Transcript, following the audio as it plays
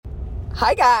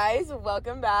Hi guys,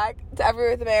 welcome back to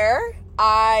Everywhere with Mare.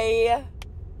 I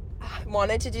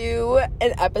wanted to do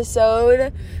an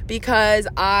episode because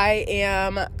I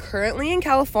am currently in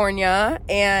California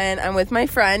and I'm with my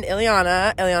friend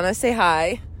Iliana. Iliana, say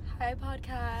hi. Hi,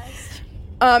 podcast.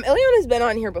 Iliana's been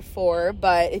on here before,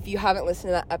 but if you haven't listened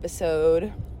to that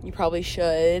episode, you probably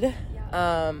should.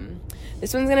 Yeah.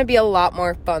 This one's gonna be a lot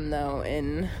more fun though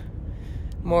and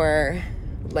more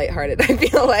lighthearted, I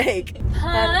feel like.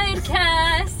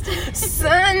 Podcast.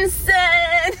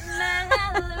 Sunset.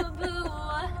 Malibu.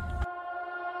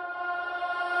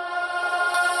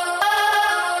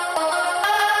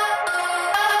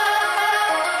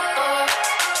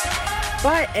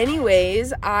 But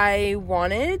anyways, I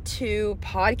wanted to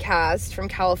podcast from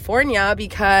California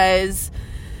because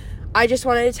I just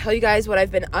wanted to tell you guys what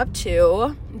I've been up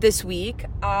to this week.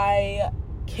 I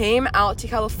came out to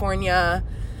California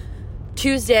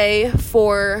Tuesday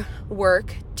for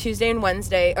work. Tuesday and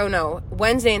Wednesday. Oh no,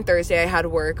 Wednesday and Thursday I had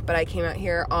work, but I came out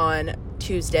here on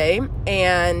Tuesday.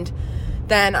 And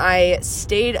then I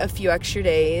stayed a few extra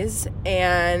days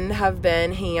and have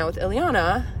been hanging out with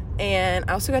Iliana. And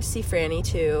I also got to see Franny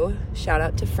too. Shout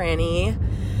out to Franny.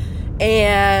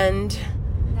 And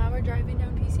Now we're driving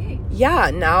down PCH.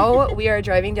 yeah, now we are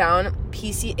driving down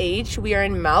PCH. We are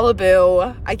in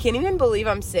Malibu. I can't even believe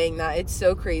I'm saying that. It's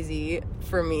so crazy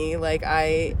for me. Like,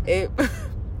 it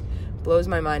blows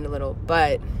my mind a little.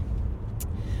 But,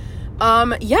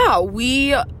 yeah,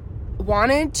 we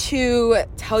wanted to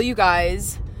tell you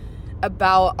guys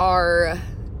about our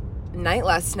night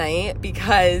last night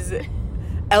because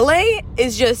LA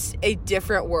is just a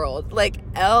different world. Like,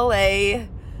 LA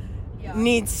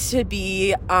needs to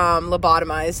be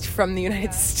lobotomized from the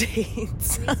United States. It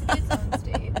needs to be its own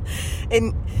state.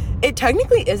 And it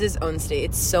technically is its own state.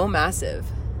 It's so massive.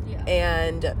 Yeah.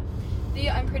 And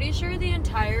I'm pretty sure the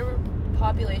entire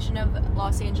population of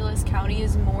Los Angeles County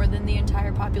is more than the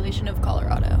entire population of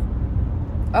Colorado.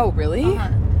 oh, really?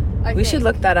 We should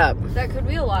look that up. That could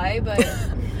be a lie, but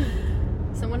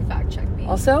someone fact check me.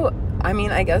 Also, I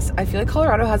mean, I guess I feel like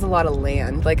Colorado has a lot of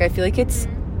land. Like, I feel like it's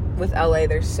with LA,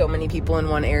 there's so many people in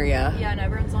one area. Yeah, and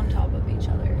everyone's on top of each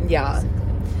other. Yeah.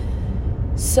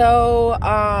 Basically. So,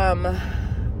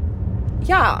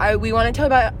 yeah, we wanted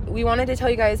to tell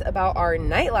you guys about our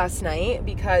night last night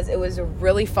because it was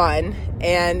really fun,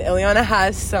 and Iliana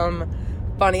has some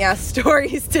funny ass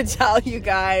stories to tell you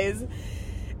guys.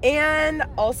 And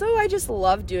also, I just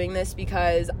love doing this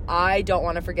because I don't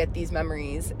want to forget these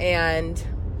memories. And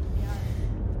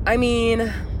I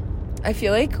mean, I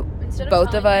feel like Instead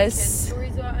both of us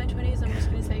stories about my 20s, I'm just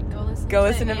gonna say go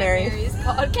listen to Mary's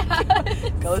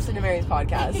podcast. go listen to Mary's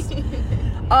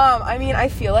podcast. I mean, I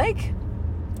feel like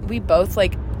we both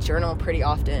like journal pretty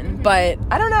often, but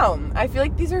I don't know. I feel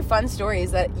like these are fun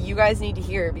stories that you guys need to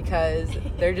hear because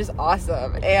they're just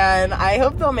awesome, and I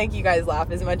hope they'll make you guys laugh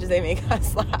as much as they make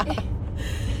us laugh.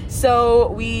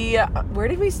 So we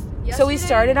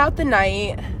started out the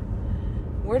night.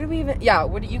 Where did we even? Yeah,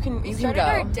 you can go. Started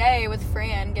our day with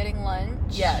Fran getting lunch.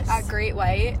 Yes. At Great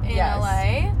White in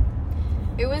LA.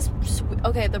 It was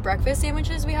okay. The breakfast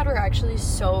sandwiches we had were actually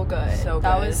so good.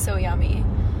 That was so yummy.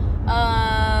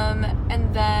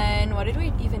 And then what did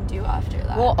we even do after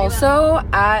that? Well, also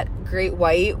at Great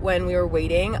White when we were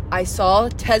waiting, I saw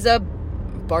Tessa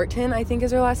Barton, I think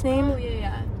is her last name. Oh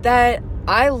yeah. That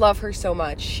I love her so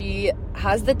much. She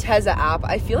has the Tessa app.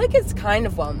 I feel like it's kind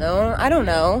of well known. I don't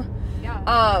know.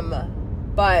 Yeah.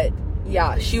 But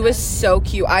yeah, she was so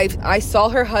cute. I saw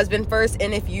her husband first,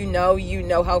 and if you know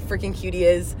how freaking cute he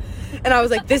is. And I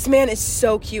was like, this man is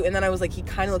so cute. And then I was like, he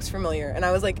kind of looks familiar. And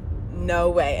I was like, no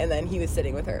way. And then he was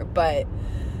sitting with her. But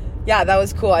yeah, that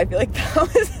was cool. I feel like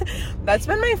that's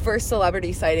been my first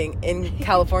celebrity sighting in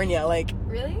California. Like,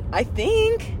 really? I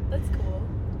think That's cool.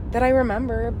 that I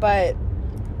remember. But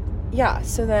yeah,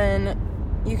 so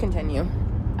then you continue.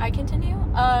 I continue.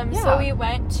 So we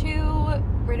went to,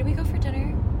 where did we go for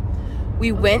dinner?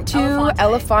 We went to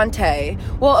Elefante.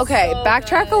 Well, okay, So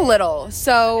backtrack good. a little.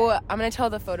 So I'm gonna tell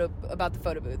about the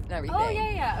photo booth and everything. Oh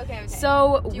yeah. Okay.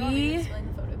 So Do you want me to explain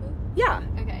the photo booth? yeah.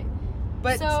 Okay.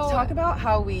 But So- talk about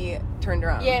how we turned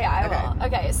around. Yeah, I will.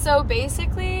 Okay, so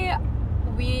basically,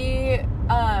 we,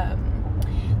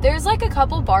 there's like a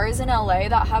couple bars in LA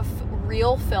that have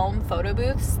real film photo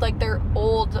booths. Like, they're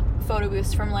old photo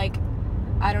booths from, like,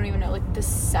 I don't even know, like the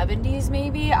 70s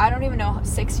maybe? I don't even know,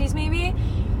 60s maybe?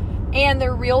 And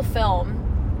they're real film.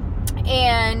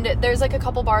 And there's like a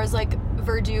couple bars like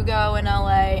Verdugo in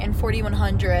LA and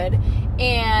 4100.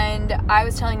 And I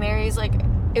was telling Mary's, like,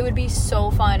 it would be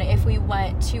so fun if we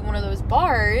went to one of those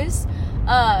bars.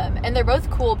 And they're both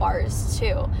cool bars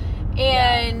too.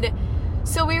 And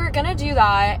So we were gonna do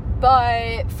that,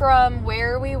 but from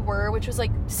where we were, which was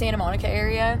like Santa Monica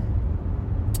area,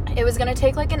 it was gonna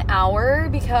take like an hour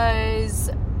because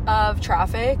of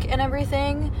traffic and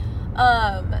everything.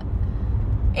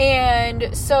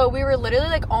 And so we were literally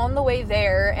like on the way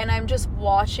there, and I'm just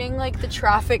watching like the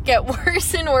traffic get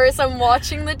worse and worse. I'm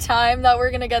watching the time that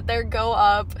we're gonna get there go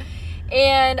up,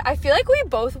 and I feel like we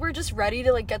both were just ready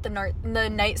to like get the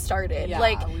night started. Yeah,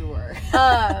 like we were.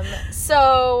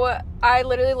 So I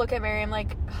literally look at Mary, I'm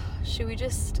like, should we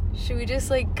just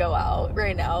like go out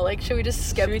right now? Like, should we just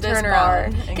skip this bar?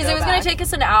 Because it was gonna take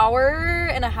us an hour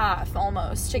and a half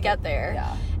almost to get there.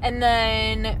 Yeah. And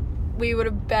then we would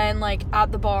have been like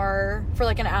at the bar for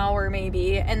like an hour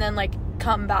maybe, and then like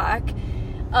come back.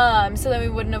 So then we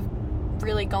wouldn't have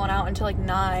really gone out until like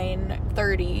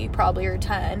 9:30 probably, or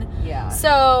 10. Yeah.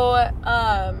 So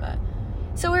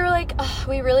so we were like,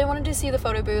 we really wanted to see the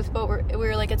photo booth, but we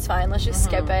were like, it's fine, let's just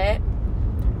skip it.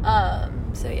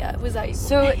 So yeah, was that you?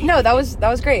 So no, that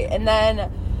was great. And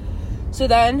then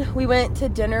we went to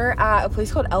dinner at a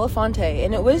place called Elefante,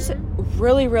 and it was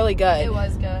really, really good. It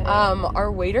was good.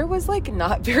 Our waiter was like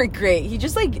not very great. He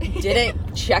just like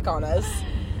didn't check on us.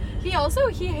 He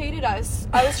hated us.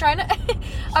 I was trying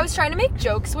to make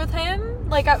jokes with him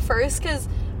like at first, because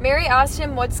Mary asked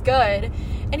him what's good,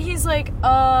 and he's like,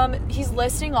 he's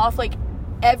listing off like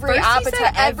every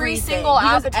appetizer, every single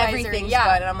appetizer. Everything's good,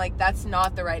 and I'm like, that's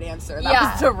not the right answer.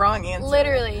 That was the wrong answer.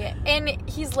 Literally. And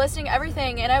he's listing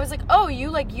everything, and I was like, oh,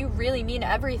 you really mean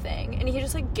everything. And he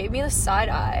just like gave me the side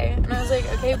eye, and I was like,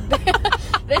 okay,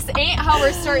 this ain't how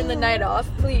we're starting the night off,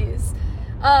 please.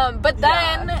 But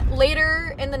then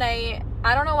later in the night,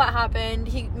 I don't know what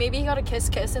happened. Maybe he got a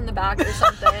kiss in the back or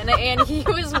something, and he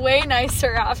was way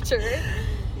nicer after.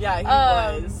 Yeah, he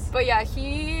was. But yeah,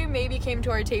 he maybe came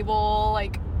to our table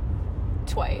like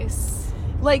twice.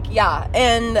 Like, yeah,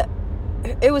 and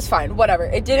it was fine. Whatever.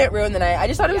 It didn't ruin the night. I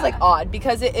just thought it was like odd,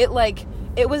 because it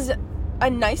was a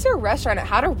nicer restaurant. It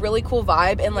had a really cool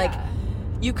vibe, and like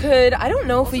you could, I don't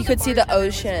know if we could see the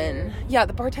ocean. Yeah,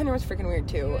 the bartender was freaking weird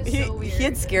too. He was so weird. He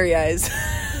had scary eyes.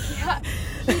 Yeah,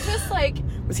 he just like...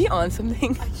 Was he on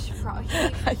something?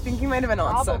 I think he might have been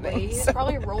on something. He was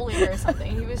probably rolling or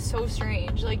something. He was so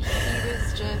strange. Like, he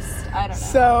was just, I don't know.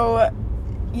 So,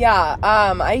 yeah,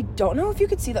 I don't know if you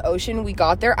could see the ocean. We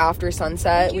got there after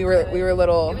sunset. We were a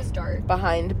little it was dark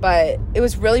behind, but it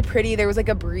was really pretty. There was like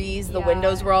a breeze. The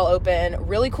windows were all open.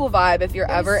 Really cool vibe if you're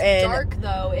ever in dark,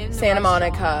 though, in Santa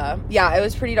Monica. Yeah, it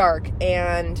was pretty dark,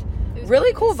 and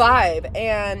really cool vibe.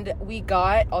 And we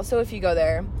got, also if you go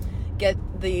there,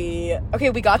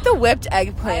 we got the whipped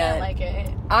eggplant. I didn't like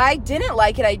it. I didn't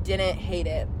like it. I didn't hate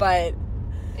it, but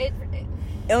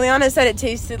Iliana said it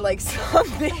tasted like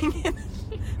something.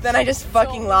 Then I just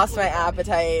fucking lost my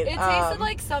appetite. It tasted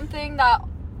like something that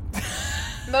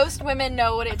most women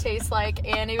know what it tastes like,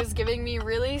 and it was giving me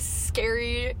really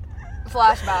scary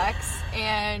flashbacks,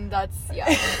 and that's,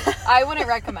 I wouldn't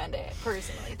recommend it,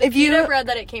 personally. The pita bread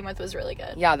that it came with was really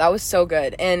good. Yeah, that was so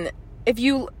good. And if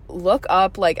you look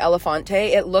up, like, Elefante,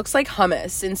 it looks like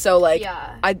hummus, and so, like,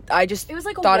 I just it was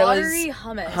like thought a watery it was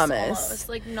hummus almost,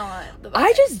 like, not the vibe.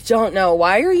 I just don't know.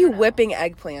 Why are you whipping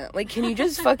eggplant? Like, can you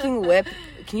just fucking whip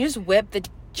the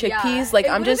chickpeas? Like,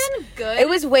 I'm just... good. It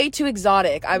was way too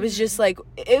exotic. I was just, like...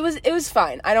 It was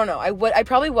fine. I don't know. I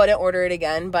probably wouldn't order it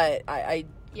again, but I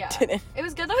didn't. It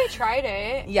was good that we tried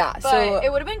it. Yeah, but so...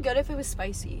 it would have been good if it was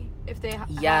spicy. If they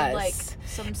had, like,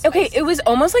 some spice. Okay, it was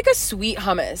almost like a sweet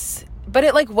hummus. But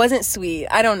it, like, wasn't sweet.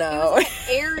 I don't know. It was, like,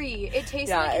 airy. It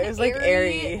tasted like an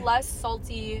airy, less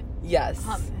salty... Yes.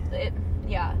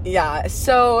 Yeah,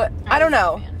 so, I don't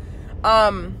know.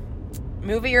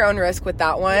 Move at your own risk with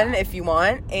that one if you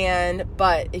want.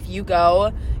 But if you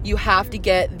go, you have to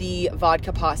get the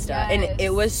vodka pasta. Yes. And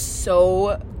it was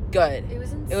so good. It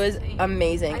was insane. It was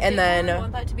amazing. I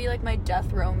want that to be, like, my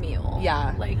death row meal.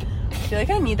 Yeah. Like... I feel like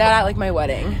I need that at, like, my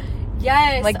wedding.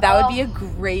 Yes. Like, that would be a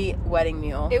great wedding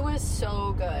meal. It was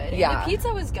so good. Yeah. And the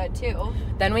pizza was good, too.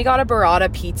 Then we got a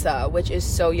burrata pizza, which is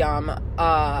so yum.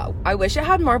 I wish it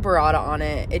had more burrata on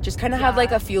it. It just kind of had,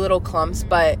 like, a few little clumps,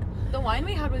 but... The wine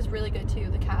we had was really good,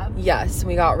 too, the cab. Yes,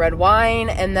 we got red wine,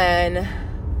 and then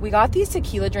we got these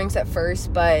tequila drinks at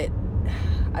first, but...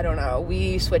 I don't know.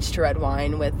 We switched to red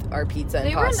wine with our pizza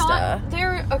and pasta.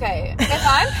 Okay, if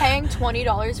I'm paying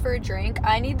 $20 for a drink,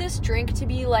 I need this drink to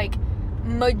be, like...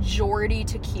 majority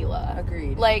tequila.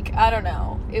 Agreed. Like, I don't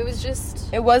know. It was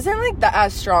just... It wasn't, like, that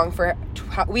as strong for...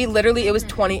 We literally... It was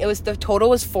 20... It was... The total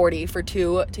was 40 for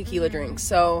 2 tequila drinks,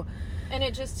 so... And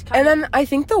it just kind of... And then I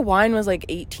think the wine was, like,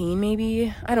 18,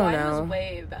 maybe? I don't know. The wine was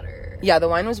way better. Yeah, the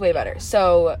wine was way better.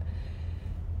 So,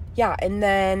 yeah, and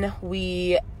then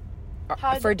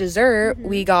for dessert,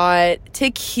 we got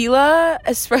tequila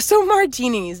espresso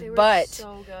martinis, They were but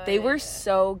so good. they were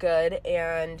so good,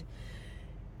 and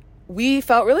we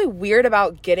felt really weird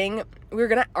about getting, we were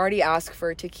going to already ask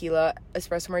for tequila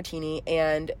espresso martini,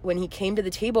 and when he came to the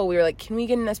table, we were like, can we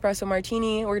get an espresso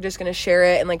martini? We're just going to share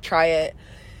it and, like, try it.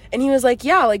 And he was like,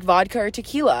 yeah, like, vodka or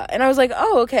tequila. And I was like,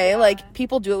 oh, okay, like,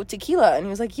 people do it with tequila. And he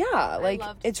was like, yeah, like,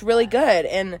 it's really good.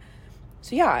 And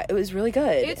so, yeah, it was really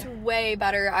good. It's way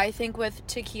better, I think, with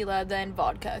tequila than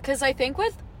vodka. Because I think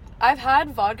I've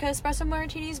had vodka espresso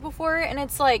martinis before, and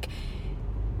it's like,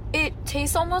 it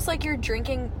tastes almost like you're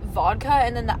drinking vodka,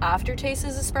 and then the aftertaste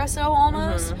is espresso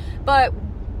almost. But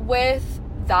with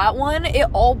that one, it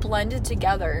all blended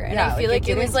together, and I feel like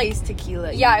it was like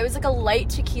tequila. Yeah, it was like a light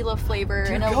tequila flavor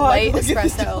and a light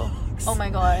espresso. Oh my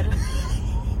god!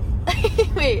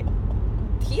 Wait,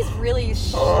 he's really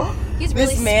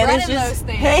this man is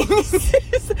spreading just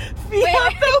those things.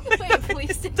 Wait,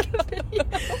 please take a video.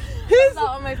 It's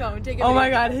not on my phone. Take a video. Oh my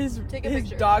god, his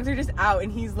picture. dogs are just out,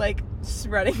 and he's like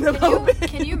spreading them open.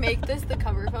 Can you make this the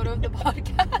cover photo of the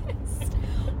podcast?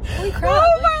 Holy crap!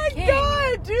 Oh my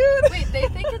god, dude! Wait, they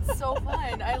think it's so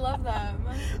fun. I love them.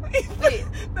 Wait,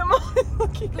 the mom is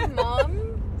looking the at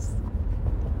moms.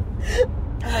 Oh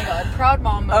my god, proud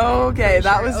mom moment. Okay,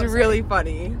 that was really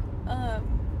funny.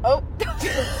 Oh.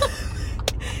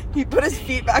 He put his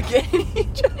feet back in and he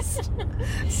just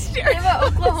stared. They have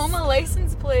an Oklahoma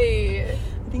license plate.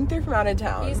 I think they're from out of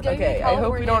town. He's getting Okay, I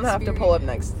hope we don't have to pull up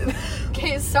next to them.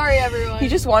 Okay, sorry everyone. He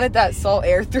just wanted that salt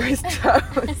air through his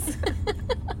toes.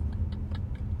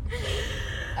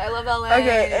 I love LA.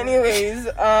 Okay, anyways,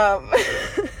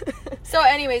 So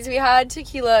anyways, we had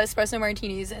tequila espresso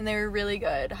martinis, and they were really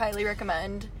good. Highly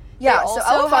recommend. Yeah, they also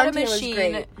so had a Elefante was machine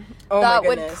great. Oh that my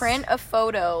would goodness. print a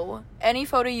photo, any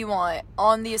photo you want,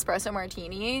 on the espresso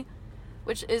martini,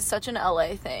 which is such an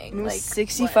LA thing. It was like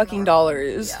 $60 what fucking normal-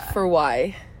 dollars yeah. for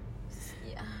why.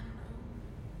 Yeah.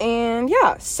 And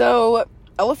yeah, so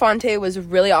Elefante was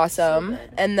really awesome. So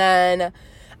good. And then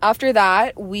after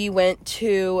that, we went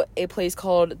to a place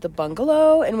called The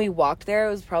Bungalow, and we walked there.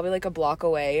 It was probably like a block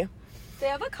away. They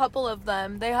have a couple of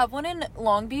them. They have one in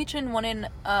Long Beach and one in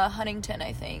Huntington,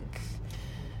 I think.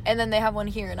 And then they have one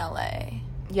here in LA.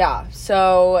 Yeah,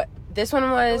 so this one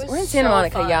was we're in Santa so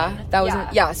Monica, fun. yeah. That was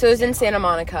so it was in Santa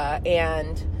Monica,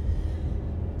 and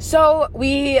so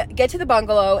we get to the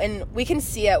bungalow and we can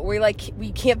see it. We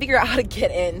can't figure out how to get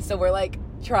in, so we're like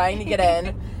trying to get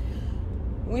in.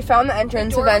 We found the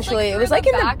entrance eventually. It was like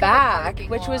in the back,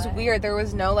 which was weird. There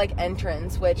was no like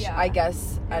entrance, which I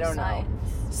guess I don't know.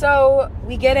 So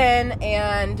we get in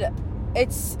and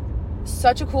it's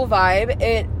such a cool vibe.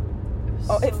 It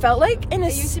felt like an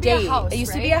estate. It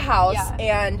used to be a house,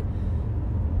 and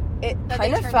it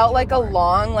kind of felt like a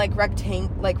long, like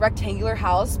rectangular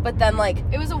house. But then, like,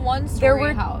 it was a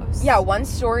one-story house. Yeah,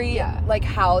 one-story like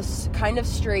house, kind of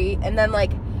straight, and then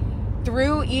like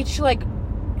through each like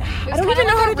I don't even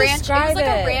know how to describe it. It was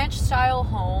like a ranch-style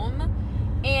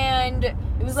home, and it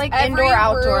was like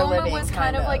indoor-outdoor living. It was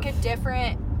kind of like a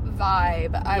different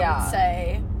vibe, I would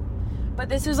say. But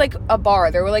this was like a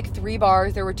bar. There were like 3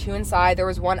 bars. There were 2 inside. There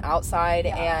was 1 outside,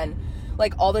 and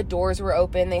like all the doors were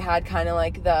open. They had kind of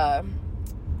like the,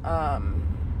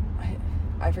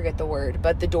 I forget the word,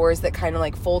 but the doors that kind of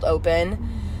like fold open.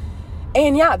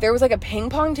 And yeah, there was like a ping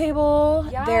pong table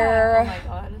there. Oh my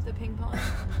god, the ping pong.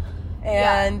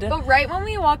 And but right when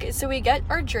we walk, so we get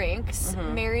our drinks.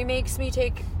 Mary makes me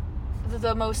take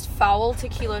the most foul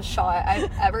tequila shot I've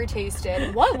ever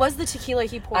tasted. What was the tequila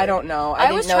he poured? I don't know.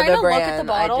 I was trying to look at the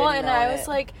bottle, and I was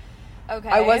like, okay.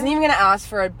 I wasn't even gonna ask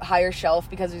for a higher shelf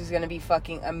because it was gonna be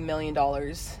fucking $1 million.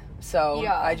 So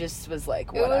I just was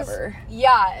like, whatever. The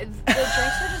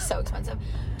drinks were just so expensive.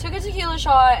 Took a tequila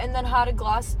shot and then had a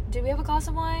glass. Did we have a glass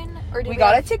of wine? Or did we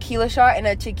got a tequila shot and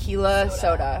a tequila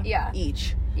soda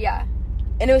each. Yeah.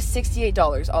 And it was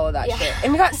 $68, all of that shit.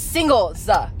 And we got singles.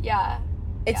 Yeah.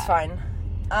 It's fine.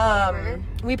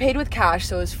 We paid with cash,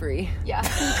 so it was free. Yeah.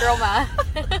 Girl math.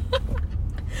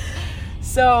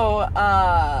 So,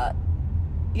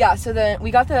 so then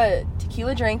we got the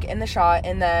tequila drink and the shot,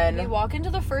 and then we walk into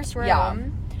the first room. Yeah.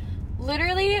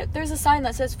 Literally, there's a sign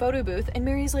that says photo booth, and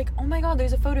Mary's like, oh my god,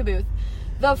 there's a photo booth.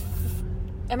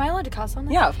 Am I allowed to cuss on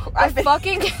this? Yeah, of course.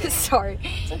 Sorry.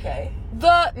 It's okay.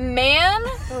 The man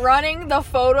running the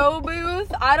photo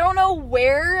booth, I don't know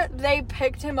where they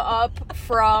picked him up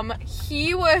from.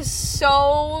 He was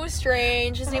so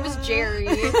strange. His name is Jerry.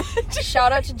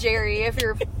 Shout out to Jerry if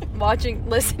you're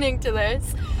listening to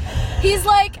this. He's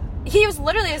like he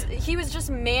was just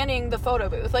manning the photo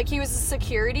booth. Like, he was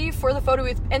security for the photo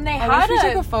booth, and they had we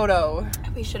took a photo.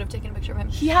 We should have taken a picture of him.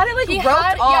 He had it, like,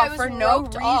 roped off for no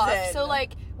reason. Off. So,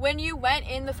 like, when you went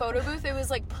in the photo booth, it was,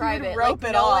 like, private. Rope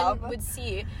like, it no off. one would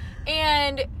see.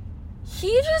 And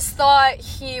he just thought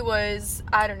he was,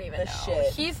 I don't even know.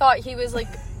 Shit. He thought he was, like,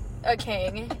 a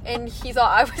king, and he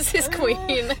thought I was his queen.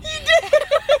 He did.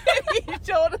 He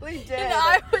totally did. And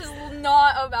I was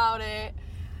not about it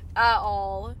at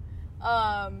all.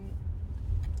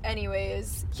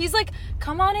 Anyways, he's like,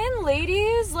 come on in,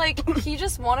 ladies. Like, he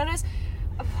just wanted us.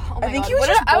 Oh my I think God. he was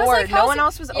just bored. Like, no one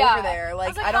else was over there.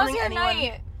 Like, I don't think anyone.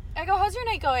 Night? I go, how's your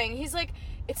night going? He's like,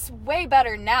 it's way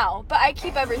better now, but I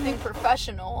keep everything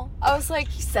professional. I was like,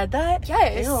 he said that?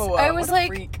 Yes. Ew, I was like,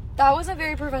 freak. That wasn't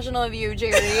very professional of you,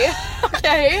 Jerry.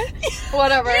 Okay,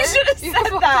 whatever. You should have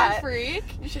said that. Freak.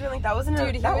 You should have, like, that wasn't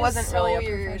Dude, that wasn't so really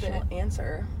weird. a professional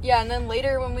answer. Yeah, and then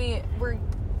later when we were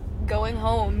going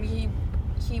home, he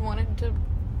wanted to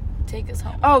take us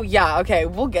home. Oh yeah, okay,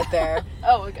 we'll get there.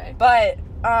 Oh, okay. But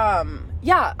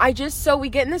yeah, so we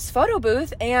get in this photo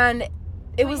booth, and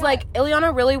it was like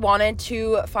Iliana really wanted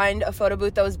to find a photo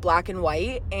booth that was black and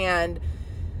white, and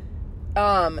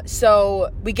so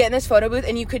we get in this photo booth,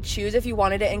 and you could choose if you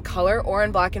wanted it in color or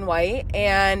in black and white,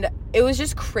 and it was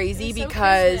just crazy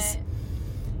because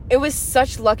it was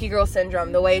such lucky girl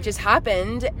syndrome the way it just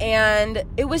happened, and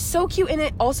it was so cute, and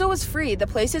it also was free. The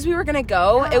places we were gonna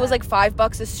go, it was like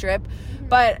 $5 a strip,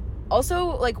 but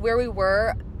also like where we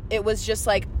were, it was just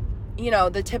like, you know,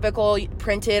 the typical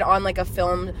printed on like a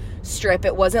film strip.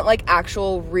 It wasn't like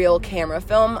actual real camera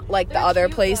film like the other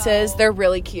places. They're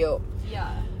really cute.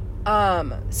 Yeah.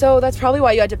 So that's probably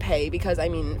why you had to pay, because I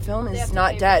mean, film is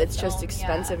not dead. It's just film,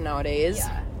 expensive nowadays.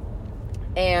 Yeah.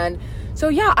 And so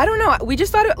yeah, I don't know. We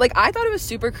just thought I thought it was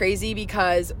super crazy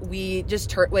because we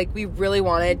just we really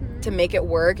wanted to make it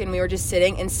work, and we were just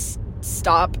sitting in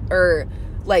stop or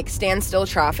like stand still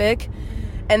traffic,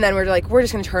 and then we're like, we're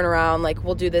just gonna turn around, like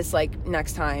we'll do this like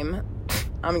next time.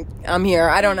 I'm here.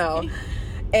 I don't know.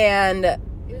 And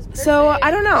so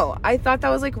I don't know. I thought that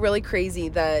was like really crazy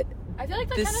that. I feel like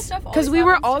that kind of stuff always because we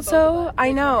were happens to both of also us,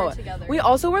 I know together. We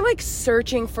also were like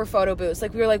searching for photo booths.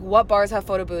 Like we were like, what bars have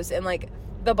photo booths, and like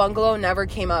the bungalow never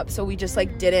came up, so we just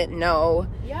like didn't know.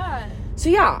 Yeah. So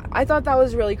yeah, I thought that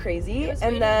was really crazy.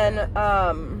 And then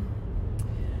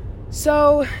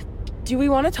so do we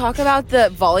want to talk about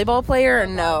the volleyball player or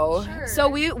no? Sure. So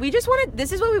we just wanted,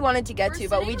 this is what we wanted to get to,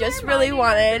 but we just really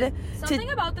wanted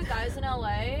something about the guys in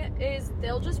LA is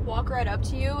they'll just walk right up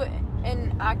to you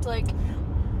and act like.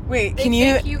 Wait, can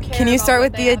you start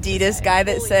with the Adidas guy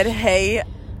that said, hey?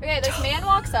 Okay, this man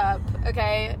walks up,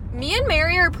 okay? Me and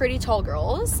Mary are pretty tall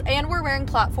girls, and we're wearing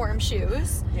platform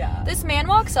shoes. Yeah. This man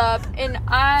walks up, and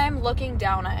I'm looking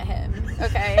down at him,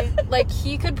 okay? Like,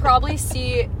 he could probably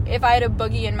see if I had a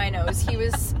boogie in my nose. He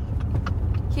was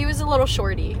a little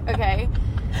shorty, okay?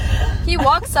 He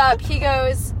walks up, he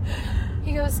goes,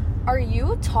 are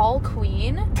you a tall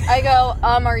queen? I go,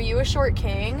 are you a short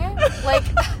king? Like,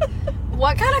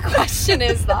 what kind of question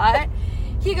is that?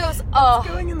 He goes,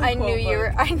 I knew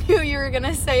you were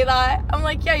gonna say that. I'm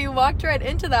like, yeah, you walked right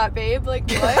into that, babe. Like,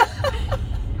 what?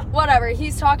 Whatever.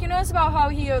 He's talking to us about how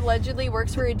he allegedly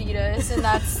works for Adidas, and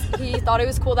he thought it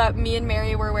was cool that me and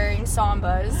Mary were wearing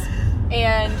Sambas,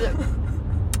 and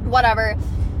whatever.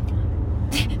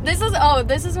 This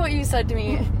is what you said to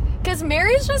me. Because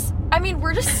Mary's just, I mean,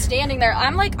 we're just standing there.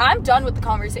 I'm like, I'm done with the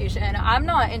conversation. I'm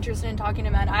not interested in talking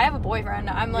to men. I have a boyfriend.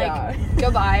 I'm like,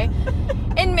 goodbye.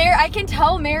 And Mary, I can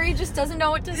tell Mary just doesn't know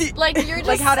what to, like, you're just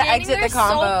like how to standing exit there the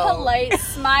combo. so polite,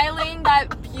 smiling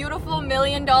that beautiful $1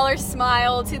 million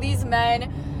smile to these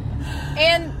men.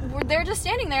 And they're just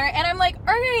standing there. And I'm like,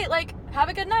 all right, like, have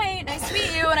a good night. Nice to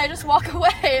meet you. And I just walk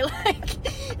away.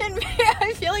 Like, and Mary,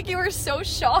 I feel like you were so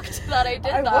shocked that I did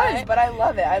that. I was, but I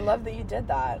love it. I love that you did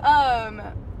that.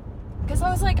 Because I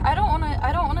was like, I don't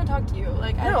want to talk to you.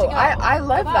 Like, I have to go. I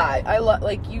love Goodbye. that. I love,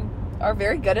 like, you are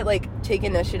very good at, like,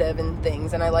 taking initiative and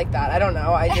things, and I like that. I don't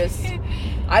know. I didn't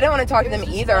want to talk to them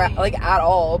either, funny. Like, at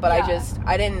all, but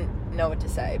I didn't know what to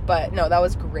say. But no, that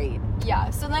was great. Yeah.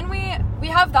 So then we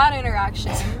have that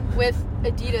interaction with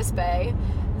Adidas Bay.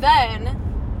 Then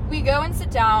we go and sit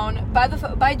down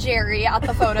by Jerry at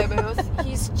the photo booth.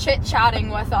 He's chit-chatting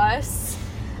with us.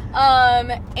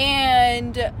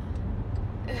 And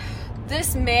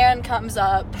this man comes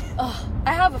up. Oh,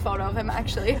 I have a photo of him,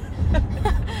 actually.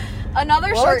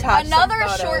 Another short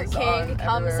king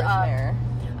comes up.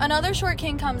 Another short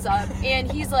king comes up,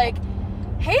 and he's like,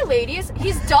 hey, ladies.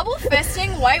 He's double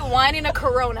fisting white wine in a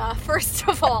Corona, first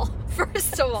of all.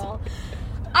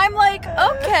 I'm like,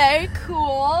 okay,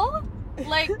 cool.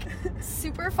 like,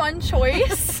 super fun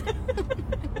choice.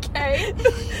 Okay.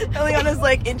 Iliana's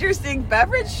like, interesting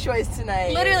beverage choice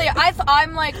tonight. Literally,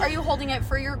 I'm like, are you holding it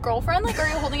for your girlfriend? Like, are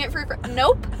you holding it for your friend?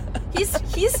 Nope.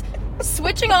 He's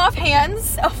switching off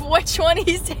hands of which one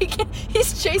he's taking.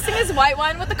 He's chasing his white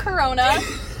wine with the Corona.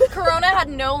 Corona had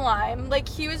no lime. Like,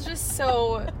 he was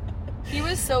so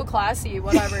classy,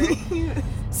 whatever.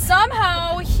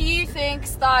 Somehow he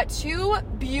thinks that two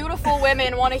beautiful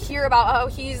women want to hear about how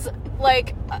he's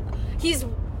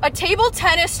a table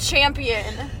tennis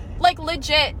champion. Like,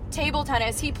 legit table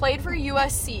tennis. He played for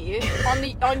USC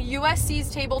on USC's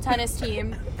table tennis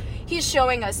team. He's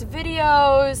showing us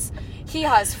videos. He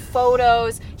has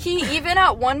photos. He even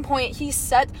at one point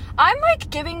I'm like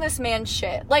giving this man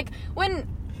shit. Like, when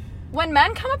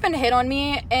men come up and hit on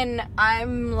me and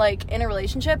I'm like in a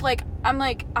relationship, like, I'm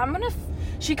like, I'm gonna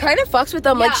she kind of fucks with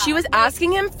them. Yeah, like, she was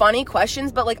asking him funny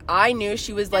questions, but like, I knew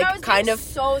she was like, kind of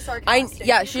so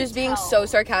sarcastic. She was being so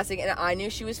sarcastic, and I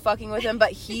knew she was fucking with him,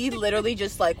 but he literally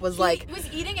just like was he like,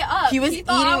 was eating it up. He was he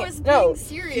thought eating I was being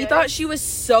serious. He thought she was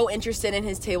so interested in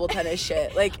his table tennis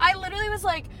shit. Like, I literally was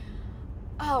like,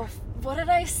 oh, what did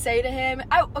I say to him?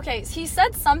 Okay, he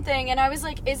said something, and I was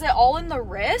like, is it all in the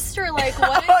wrist, or like,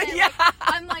 what is it? Yeah. Like,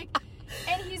 I'm like,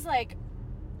 and he's like,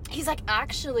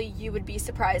 actually, you would be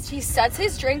surprised. He sets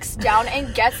his drinks down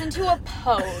and gets into a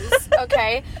pose,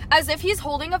 okay? As if he's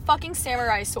holding a fucking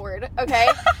samurai sword, okay?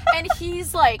 And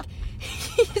he's like,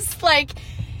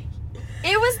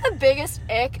 it was the biggest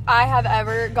ick I have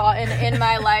ever gotten in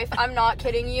my life. I'm not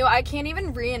kidding you. I can't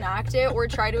even reenact it or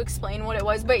try to explain what it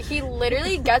was, but he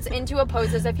literally gets into a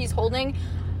pose as if he's holding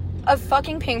a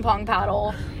fucking ping pong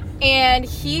paddle, and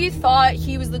he thought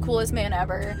he was the coolest man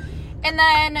ever. And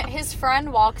then his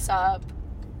friend walks up,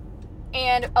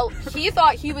 and he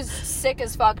thought he was sick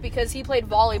as fuck because he played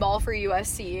volleyball for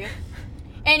USC.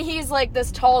 And he's like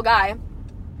this tall guy,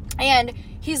 and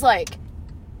he's like,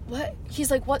 what? He's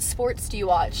like, what sports do you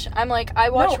watch? I'm like, I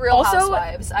watch Real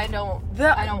Housewives. I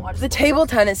don't watch the table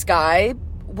tennis guy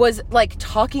was like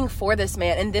talking for this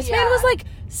man, and this man was like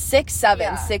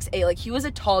 6'7", 6'8", like, he was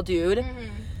a tall dude. Mm-hmm.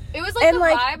 It was like the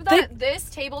vibe that this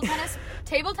table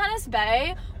tennis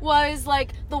bae was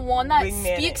like the one that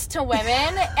speaks to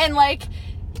women, and like,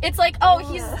 it's like, oh,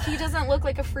 he doesn't look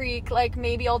like a freak, like,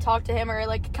 maybe I'll talk to him, or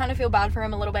like kind of feel bad for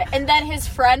him a little bit. And then his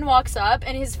friend walks up,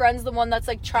 and his friend's the one that's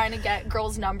like trying to get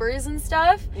girls' numbers and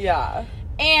stuff. Yeah.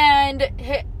 And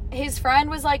his friend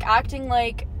was like acting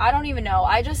like, I don't even know.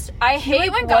 I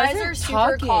hate when guys are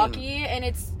super cocky, and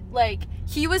it's like,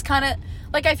 he was kind of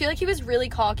like, I feel like he was really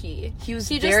cocky. He just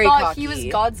thought cocky. He was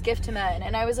God's gift to men,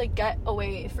 and I was like, get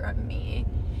away from me.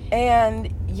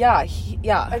 And yeah.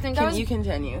 I think you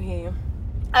continue.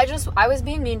 I was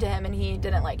being mean to him, and he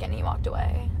didn't like it, and he walked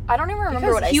away. I don't even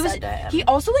remember what I said to him. He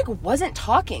also like wasn't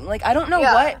talking. Like, I don't know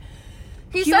what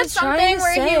he said something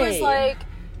where he was like,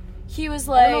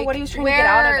 I don't know what he was trying to get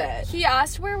out of it. He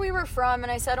asked where we were from,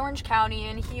 and I said Orange County,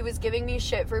 and he was giving me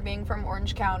shit for being from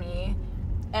Orange County.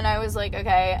 And I was like,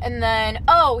 okay. And then,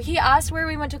 he asked where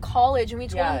we went to college, and we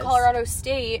told him Colorado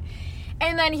State.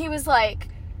 And then he was like,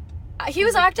 he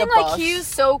was acting like he was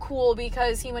so cool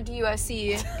because he went to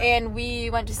USC and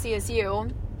we went to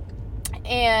CSU.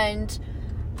 And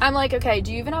I'm like, okay,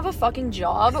 do you even have a fucking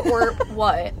job or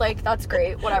what? Like, that's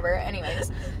great, whatever.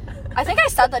 Anyways, I think I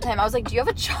said that to him. I was like, do you have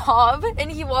a job?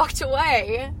 And he walked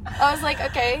away. I was like,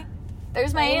 okay,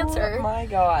 there's my answer. Oh my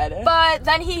God. But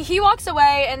then he walks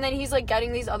away, and then he's like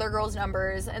getting these other girls'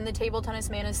 numbers, and the table tennis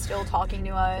man is still talking to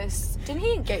us. Didn't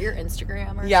he get your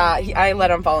Instagram or something? Yeah, I let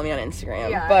him follow me on Instagram.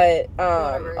 Yeah, but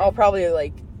I'll probably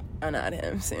like unadd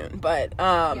him soon. But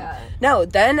no,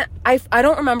 then I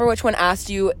don't remember which one asked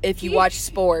you if you watch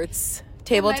sports.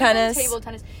 Table tennis.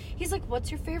 He's like, what's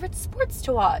your favorite sports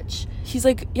to watch? He's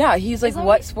like,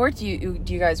 what sports do you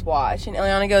guys watch? And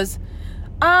Iliana goes,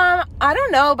 I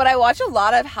don't know, but I watch a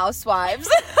lot of Housewives.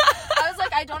 I was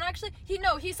like, I don't actually.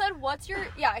 He said, what's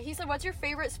your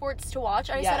favorite sports to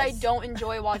watch? I said, I don't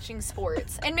enjoy watching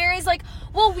sports. And Mary's like,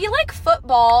 well, we like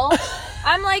football.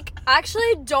 I'm like,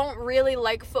 actually, don't really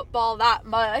like football that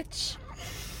much.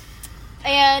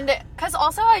 And because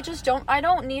also I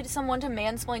don't need someone to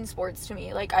mansplain sports to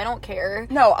me. Like, I don't care.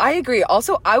 No, I agree.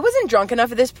 Also, I wasn't drunk enough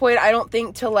at this point, I don't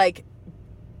think, to like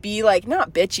be like,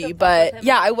 not bitchy, but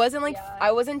I wasn't like,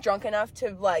 I wasn't drunk enough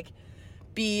to like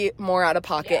be more out of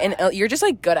pocket. And you're just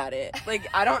like good at it. Like,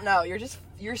 I don't know,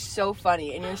 you're so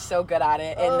funny and you're so good at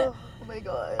it. And my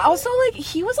god. Also, like,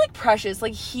 he was, like, precious.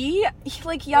 Like, he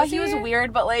was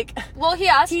weird, but, like... Well, he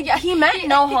asked... He meant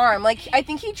no harm. Like, I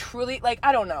think he truly... Like,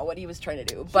 I don't know what he was trying to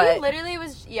do, but... He literally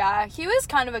was... Yeah, he was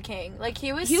kind of a king. Like,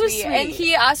 he was sweet. And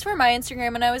he asked for my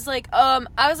Instagram, and I was like,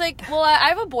 well, I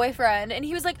have a boyfriend. And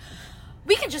he was like,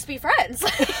 we can just be friends.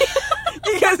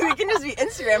 Because we can just be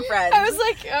Instagram friends. I was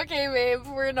like, okay, babe,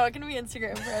 we're not gonna be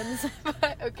Instagram friends.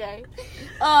 But, okay.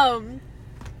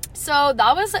 So,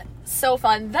 that was so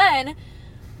fun. Then,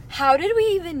 how did we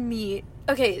even meet?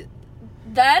 Okay,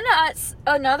 then at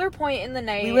another point in the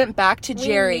night... We went back to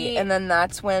Jerry, and then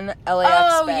that's when LAX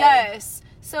Oh, yes.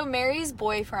 So, Mary's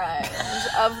boyfriend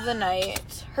of the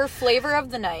night, her flavor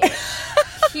of the night,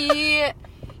 he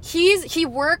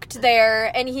worked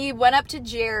there, and he went up to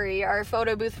Jerry, our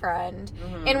photo booth friend,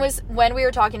 and was when we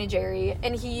were talking to Jerry,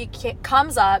 and he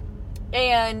comes up,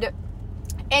 and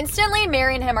instantly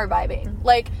Mary and him are vibing.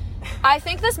 Like, I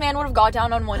think this man would have got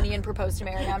down on one knee and proposed to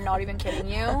Mary. I'm not even kidding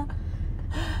you.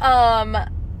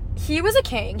 He was a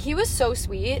king. He was so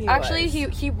sweet.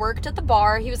 He worked at the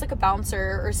bar. He was like a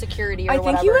bouncer or security or whatever.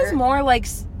 I think he was more like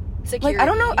security. Like, I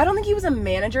don't know. I don't think he was a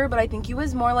manager, but I think he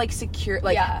was more like secure.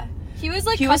 Like, yeah. He was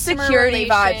like security relations.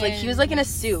 Vibes. Like, he was like in a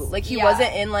suit. Like, he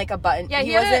wasn't in like a button. Yeah,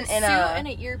 he wasn't in a suit and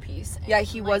an earpiece. Yeah,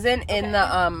 he wasn't in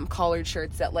the collared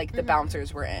shirts that like the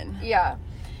bouncers were in. Yeah.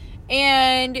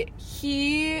 And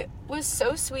he was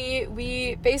so sweet.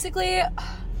 We basically...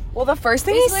 Well, the first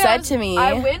thing he said to me...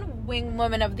 I win Wing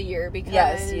Woman of the Year because...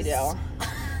 Yes, you do.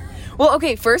 Well,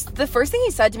 okay, the first thing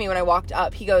he said to me when I walked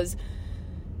up, he goes,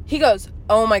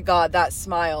 oh my god, that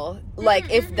smile. Like,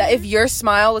 if your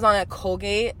smile was on a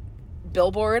Colgate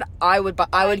billboard, I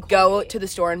would go to the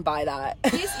store and buy that.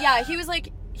 He was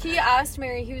like... He asked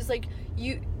Mary, he was like,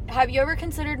 have you ever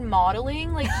considered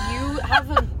modeling? Like, you have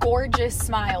a gorgeous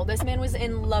smile. This man was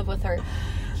in love with her.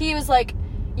 He was like,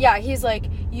 he's like,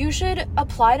 you should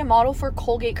apply to model for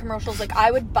Colgate commercials. Like, I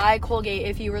would buy Colgate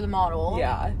if you were the model.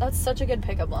 Yeah. That's such a good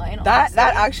pickup line, honestly.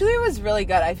 That actually was really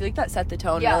good. I feel like that set the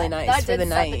tone really nice for the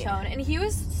night. Set the tone. And he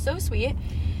was so sweet.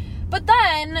 But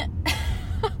then...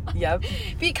 Yep.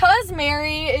 Because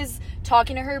Mary is...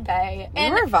 talking to her bae,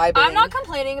 and we were vibing. I'm not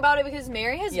complaining about it because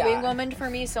Mary has wing womaned for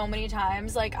me so many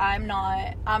times. Like, I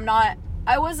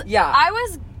was,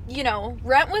 you know,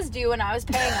 rent was due and I was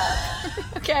paying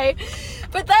up. Okay,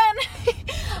 but then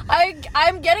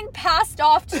I'm getting passed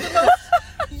off to the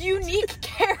most unique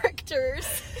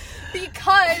characters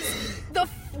because the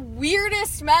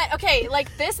weirdest man. Okay,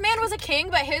 like, this man was a king,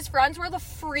 but his friends were the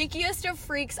freakiest of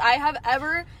freaks I have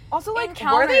ever also, like,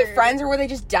 encountered. Were they friends or were they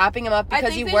just dapping him up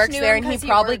because he works there and he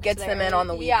probably gets them in on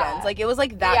the weekends? Yeah. Like, it was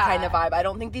like that kind of vibe. I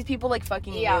don't think these people like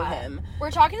fucking knew him.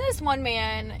 We're talking to this one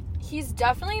man. He's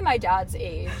definitely my dad's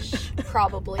age,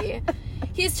 probably.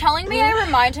 He's telling me I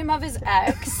remind him of his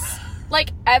ex.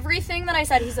 Like, everything that I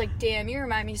said, he's like, damn, you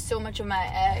remind me so much of my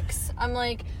ex. I'm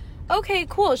like, okay,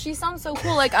 cool. She sounds so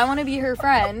cool. Like, I want to be her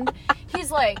friend.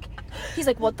 He's like,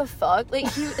 what the fuck? Like,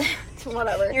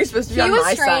 whatever. You're supposed to be on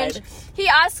my side. He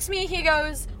asks me, he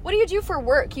goes, what do you do for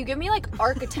work? You give me, like,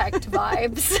 architect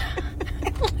vibes.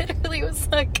 I literally was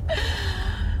like,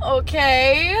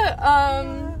 okay,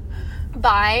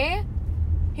 bye.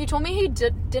 He told me he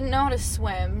didn't know how to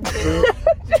swim, too.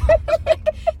 Like,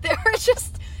 there were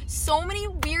just so many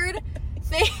weird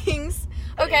things.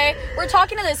 Okay, we're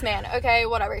talking to this man. Okay,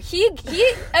 whatever. He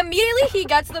immediately he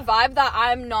gets the vibe that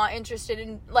I'm not interested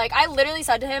in. Like, I literally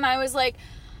said to him, I was like,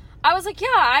 yeah,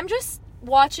 I'm just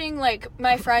watching, like,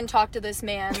 my friend talk to this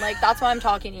man. Like, that's why I'm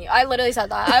talking to you. I literally said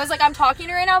that. I was like, I'm talking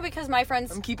to her right now because my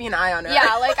friend's... I'm keeping an eye on her.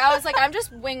 Yeah, like, I was like, I'm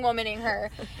just wing womaning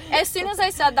her. As soon as I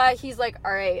said that, he's like,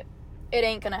 all right, it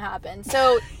ain't gonna happen.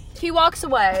 So, he walks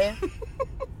away.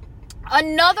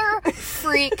 Another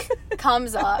freak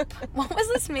comes up. What was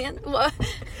this man? What?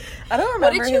 I don't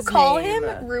remember. What did you call name.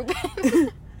 him?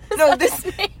 Ruben? No,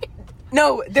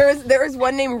 No, there was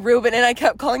one named Ruben, and I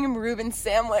kept calling him Ruben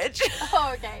Sandwich.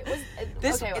 Oh, okay.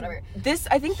 Okay, whatever.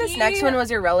 I think this next one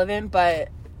was irrelevant, but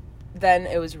then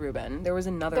it was Ruben. There was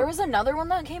another one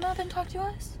that came up and talked to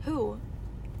us? Who?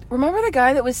 Remember the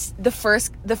guy that was the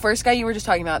first guy you were just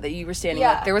talking about that you were standing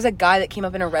with? There was a guy that came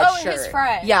up in a red shirt. His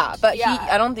friend. Yeah, but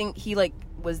I don't think he, like,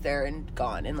 was there and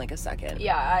gone in, like, a second.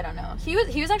 Yeah, I don't know.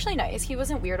 He was actually nice. He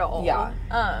wasn't weird at all. Yeah.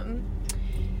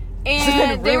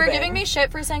 And they were giving me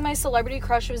shit for saying my celebrity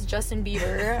crush was Justin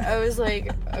Bieber. I was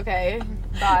like, okay,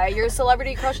 bye. Your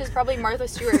celebrity crush is probably Martha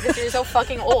Stewart because you're so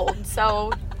fucking old,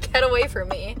 so get away from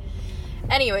me.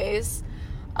 Anyways,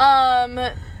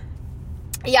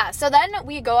 yeah, so then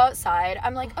we go outside.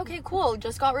 I'm like, okay, cool.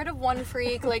 Just got rid of one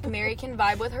freak. Like, Mary can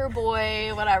vibe with her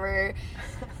boy, whatever.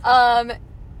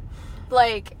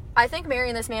 Like, I think Mary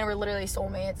and this man were literally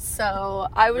soulmates. So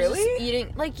I was just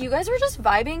eating, like, you guys were just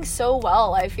vibing so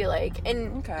well, I feel like.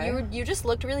 And you just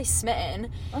looked really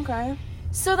smitten. Okay.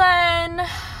 So then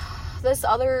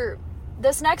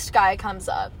this next guy comes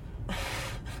up.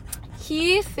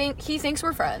 He thinks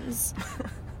we're friends.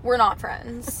 We're not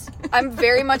friends. I'm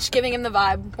very much giving him the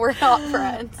vibe. We're not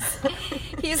friends.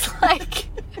 He's like,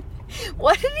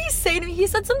 what did he say to me? He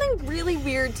said something really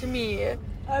weird to me.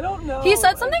 I don't know. He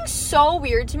said something so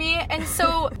weird to me. And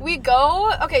so we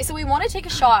go, okay, so we want to take a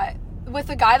shot with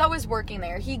the guy that was working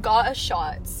there. He got us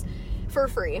shots for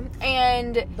free.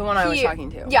 And the one I was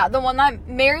talking to. Yeah, the one that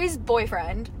Mary's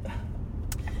boyfriend.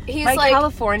 He's My like,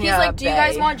 California he's like, do you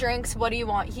guys bae. want drinks? What do you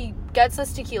want? He gets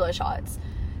us tequila shots.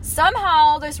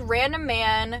 Somehow, this random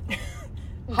man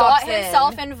got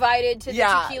himself invited to the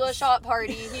tequila shot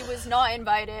party. He was not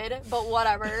invited, but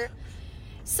whatever.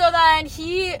 So then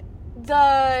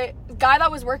the guy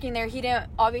that was working there, he didn't,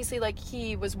 obviously, like,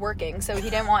 he was working, so he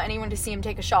didn't want anyone to see him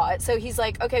take a shot. So he's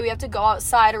like, okay, we have to go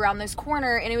outside around this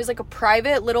corner, and it was like a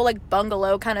private little, like,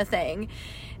 bungalow kind of thing.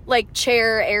 Like,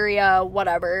 chair area,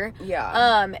 whatever.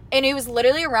 Yeah. And it was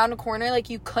literally around a corner,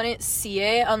 like, you couldn't see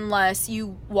it unless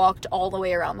you walked all the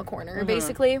way around the corner,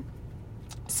 basically.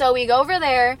 So we go over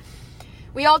there,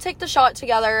 we all take the shot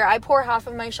together. I pour half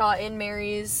of my shot in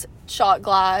Mary's shot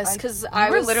glass, because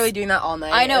I was literally doing that all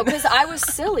night. I know, because I was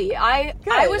silly. I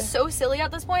was so silly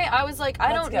at this point. I was like,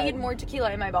 I don't need more tequila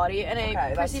in my body, and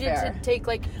I proceeded to take,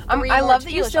 like, I love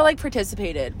that you still, like,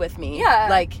 participated with me. Yeah.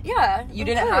 Like, yeah, you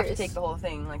didn't have to take the whole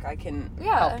thing. Like, I can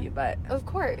help you, but... Of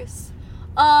course.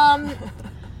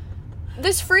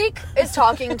 This freak is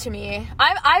talking to me.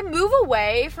 I move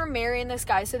away from Mary and this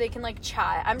guy so they can, like,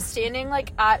 chat. I'm standing,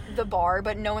 like, at the bar,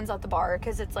 but no one's at the bar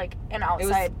because it's, like, an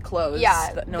outside... It was closed.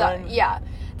 Yeah. Yeah.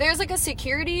 There's, like, a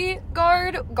security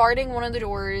guard guarding one of the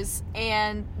doors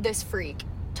and this freak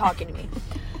talking to me.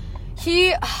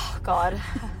 Oh, God.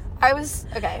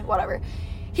 Okay, whatever.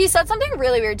 He said something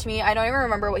really weird to me. I don't even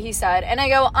remember what he said. And I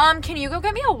go, can you go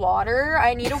get me a water?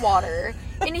 I need a water.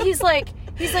 And he's like,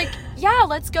 yeah,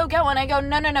 let's go get one. I go,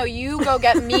 no, you go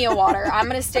get me a water. I'm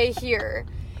going to stay here.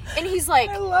 And he's like...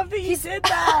 I love that you did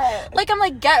that. Like, I'm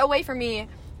like, get away from me.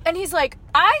 And he's like,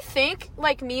 I think,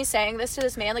 like, me saying this to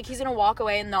this man, like, he's going to walk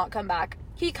away and not come back.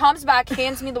 He comes back,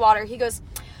 hands me the water. He goes,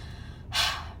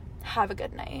 have a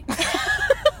good night.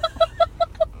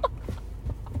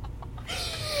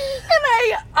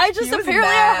 I just apparently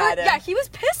mad. I heard, he was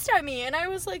pissed at me, and I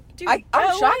was like, dude,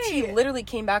 I'm shocked he literally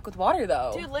came back with water,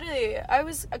 though. Dude, literally, I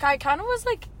kind of was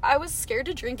like, I was scared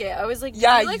to drink it. I was like,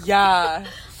 yeah.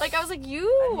 Like, I was like,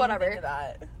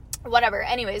 whatever.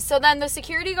 Anyways, so then the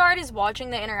security guard is watching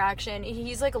the interaction.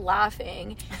 He's like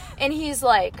laughing, and he's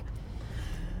like,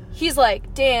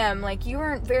 damn, like, you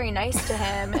weren't very nice to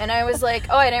him. And I was like,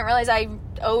 oh, I didn't realize I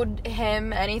owed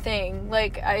him anything.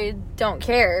 Like, I don't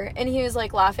care. And he was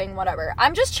like laughing, whatever.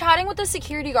 I'm just chatting with the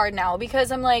security guard now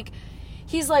because I'm like,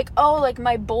 he's like, oh, like,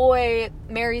 my boy,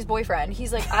 Mary's boyfriend.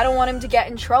 He's like, I don't want him to get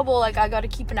in trouble. Like, I got to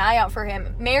keep an eye out for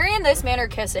him. Mary and this man are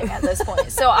kissing at this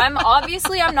point. So I'm not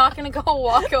going to go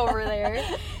walk over there.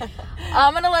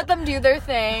 I'm going to let them do their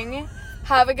thing,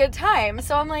 have a good time.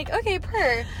 So I'm like, okay,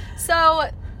 So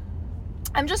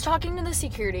I'm just talking to the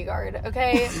security guard,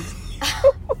 okay?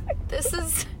 This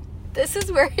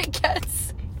is where it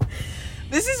gets.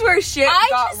 This is where shit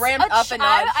got ramped up a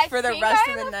notch for the rest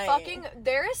of the night.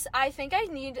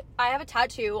 I have a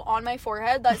tattoo on my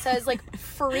forehead that says, like,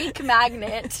 freak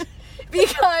magnet.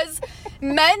 Because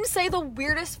men say the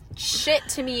weirdest shit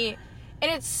to me. And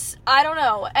it's, I don't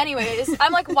know. Anyways,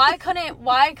 I'm like, why couldn't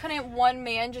one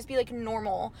man just be, like,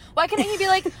 normal? Why couldn't he be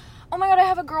like, oh my God, I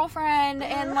have a girlfriend,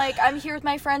 and, like, I'm here with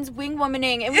my friends wing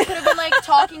womaning, and we could have been, like,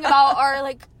 talking about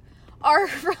our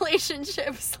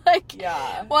relationships, like,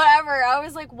 whatever. I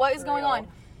was like, what is going on?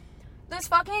 This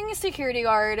fucking security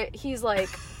guard, he's like,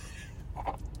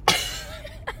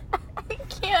 I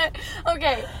can't,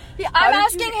 okay. I'm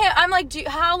asking him, I'm like,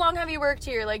 how long have you worked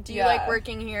here? Like, do you like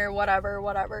working here?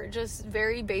 Whatever. Just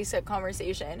very basic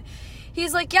conversation.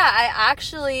 He's like, yeah, I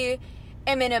actually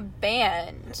am in a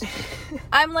band.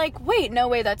 I'm like, wait, no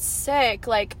way, that's sick.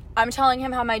 Like, I'm telling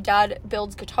him how my dad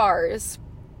builds guitars,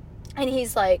 and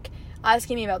he's like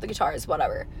asking me about the guitars,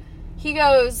 whatever. He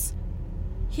goes,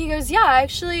 yeah,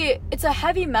 actually, it's a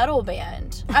heavy metal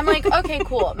band. I'm like, okay,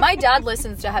 cool. My dad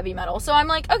listens to heavy metal, so I'm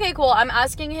like, okay, cool. I'm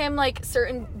asking him, like,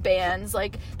 certain bands,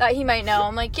 like, that he might know.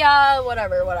 I'm like, yeah,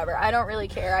 whatever. I don't really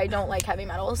care. I don't like heavy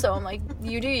metal, so I'm like,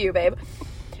 you do you, babe.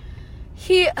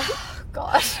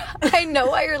 Gosh, I know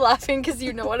why you're laughing, because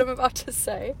you know what I'm about to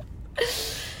say.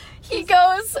 He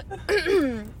goes,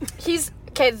 then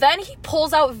he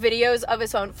pulls out videos of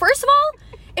his phone. First of all,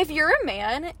 if you're a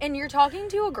man and you're talking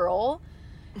to a girl,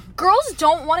 girls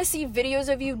don't want to see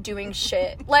videos of you doing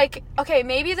shit. Like, okay,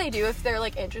 maybe they do if they're,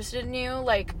 like, interested in you,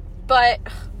 like, but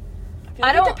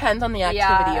I don't. It depends on the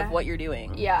activity of what you're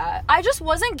doing. Yeah. I just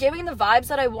wasn't giving the vibes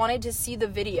that I wanted to see the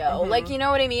video. Like, you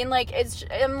know what I mean? Like,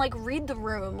 I'm like, read the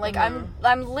room. Like, I'm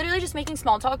literally just making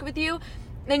small talk with you.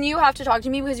 Then you have to talk to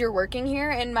me because you're working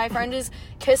here, and my friend is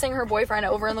kissing her boyfriend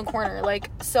over in the corner. Like,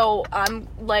 so I'm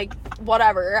like,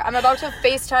 whatever. I'm about to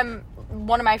FaceTime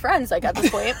one of my friends, like, at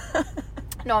this point.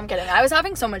 No, I'm kidding. I was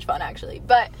having so much fun, actually.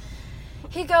 But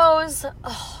he goes,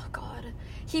 oh, God.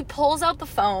 He pulls out the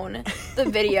phone, the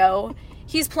video.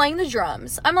 He's playing the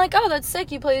drums. I'm like, oh, that's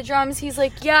sick. You play the drums. He's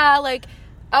like, yeah, like,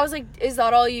 I was like, is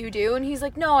that all you do? And he's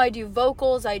like, no, I do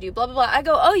vocals. I do blah, blah, blah. I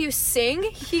go, oh, you sing?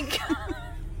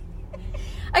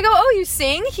 I go, oh, you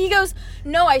sing? He goes,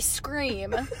 no, I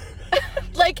scream.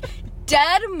 Like,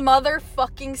 dead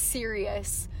motherfucking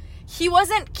serious. He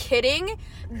wasn't kidding.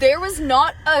 There was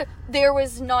not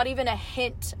even a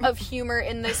hint of humor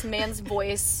in this man's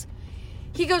voice.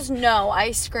 He goes, no,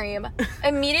 I scream.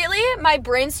 Immediately, my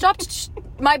brain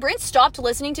stopped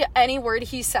listening to any word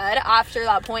he said after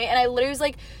that point, and I literally was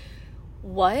like,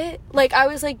 what? Like, I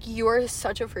was like, you're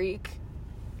such a freak.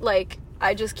 Like,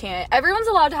 I just can't. Everyone's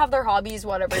allowed to have their hobbies,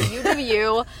 whatever. You do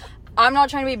you. I'm not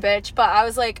trying to be bitch, but I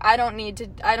was like, I don't need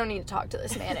to talk to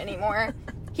this man anymore.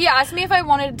 He asked me if I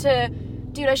wanted to.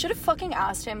 Dude, I should have fucking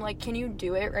asked him, like, can you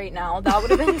do it right now? That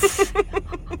would have been...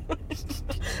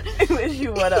 I wish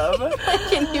you would have. Like,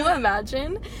 can you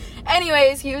imagine?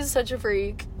 Anyways, he was such a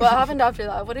freak. What happened after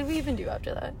that? What did we even do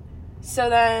after that? So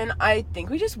then, I think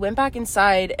we just went back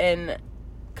inside and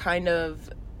kind of...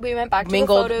 We went back to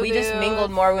mingled, the photo booth. We just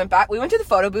mingled more. We went to the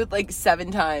photo booth, like, 7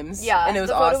 times. Yeah. And it was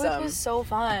the awesome. The photo booth was so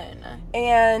fun.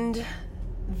 And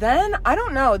then, I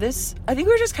don't know, I think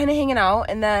we were just kind of hanging out,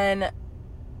 and then...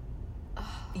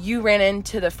 You ran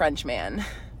into the French man.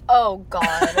 Oh,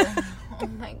 God. Oh,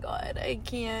 my God. I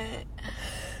can't.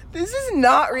 This is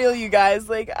not real, you guys.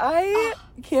 Like, I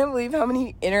can't believe how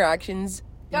many interactions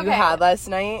you had last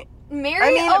night.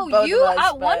 Mary?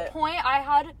 One point, I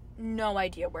had no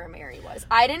idea where Mary was.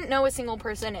 I didn't know a single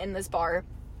person in this bar.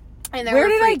 And there where were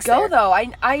did I go, there. though?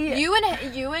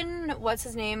 You and what's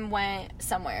his name went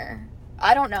somewhere.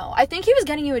 I don't know. I think he was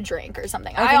getting you a drink or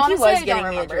something. I think he was getting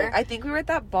me a drink. I think we were at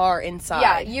that bar inside.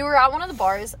 Yeah, you were at one of the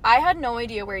bars. I had no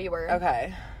idea where you were.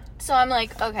 Okay. So I'm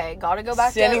like, okay, gotta go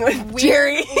back Standing to with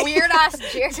Jerry. Weird ass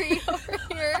Jerry over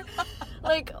here.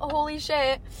 Like, holy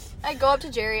shit. I go up to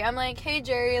Jerry. I'm like, hey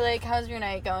Jerry, like, how's your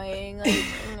night going? Like,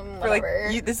 whatever.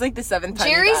 This is like the 7th time.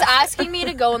 Jerry's asking me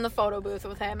to go in the photo booth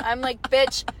with him. I'm like,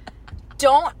 bitch,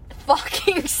 don't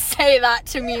fucking say that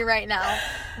to me right now.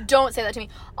 Don't say that to me.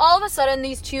 All of a sudden,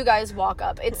 these 2 guys walk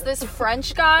up. It's this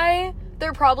French guy.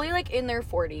 They're probably, like, in their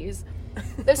 40s.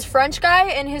 This French guy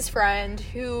and his friend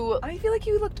who... I feel like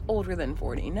he looked older than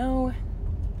 40. No?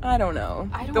 I don't know.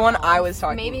 The one I was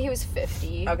talking... Maybe he was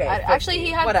 50. Okay, 50. Actually, he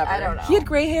had... Whatever. I don't know. He had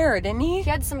gray hair, didn't he? He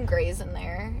had some grays in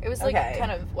there. It was, like,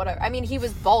 kind of whatever. I mean, he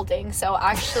was balding, so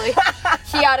actually,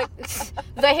 he had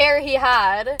the hair he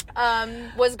had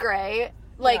was gray.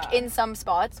 Like, in some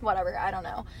spots. Whatever. I don't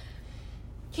know.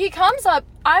 He comes up.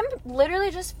 I'm literally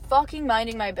just fucking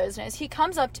minding my business. He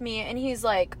comes up to me, and he's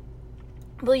like,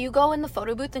 will you go in the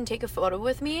photo booth and take a photo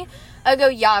with me? I go,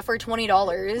 yeah, for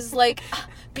 $20. Like,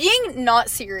 being not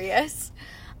serious.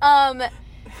 And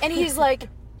he's like,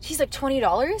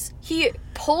 $20? He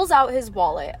pulls out his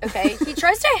wallet, okay? He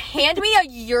tries to hand me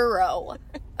 €1,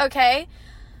 okay?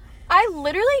 I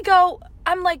literally go,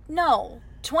 I'm like, no.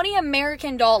 20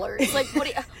 American dollars. Like,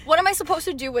 what am I supposed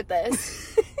to do with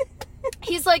this?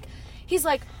 He's like,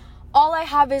 all I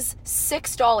have is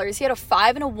 $6. He had a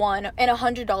 5 and a 1 and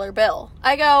 $100 bill.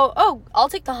 I go, oh, I'll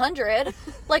take the 100.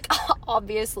 Like,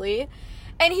 obviously.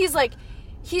 And he's like,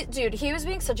 he was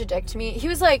being such a dick to me. He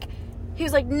was like,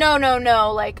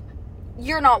 no, like,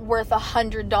 you're not worth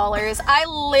 $100. I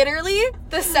literally,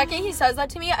 the second he says that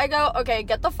to me, I go, okay,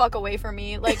 get the fuck away from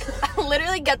me. Like,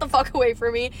 literally get the fuck away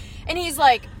from me. And he's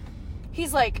like,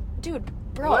 dude,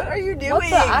 bro. What are you doing? What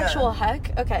the actual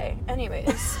heck? Okay,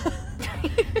 anyways.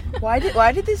 Why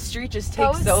did this street just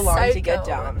take so long to get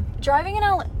down? Driving in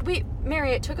LA,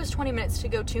 Mary, it took us 20 minutes to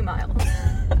go 2 miles.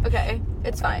 Okay,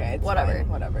 it's fine. Okay, it's whatever. Fine.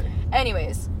 Whatever.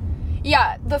 Anyways.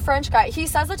 Yeah, the French guy, he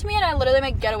says that to me and I literally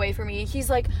like, get away from me. He's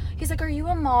like, are you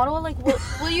a model? Like,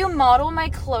 will you model my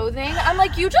clothing? I'm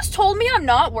like, you just told me I'm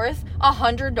not worth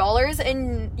 $100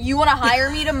 and you want to hire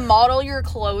me to model your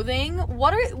clothing?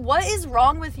 What is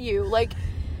wrong with you? Like,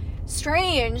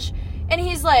 strange. And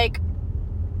he's like,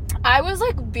 I was,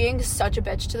 like, being such a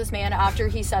bitch to this man after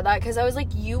he said that, because I was like,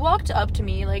 you walked up to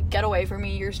me, like, get away from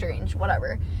me, you're strange,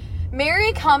 whatever.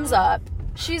 Mary comes up,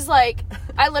 she's like,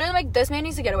 I literally, like, this man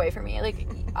needs to get away from me, like,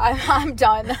 I'm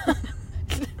done.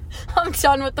 I'm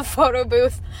done with the photo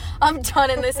booth. I'm done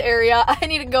in this area. I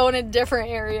need to go in a different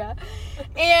area.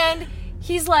 And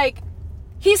he's like,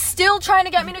 he's still trying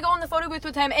to get me to go in the photo booth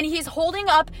with him, and he's holding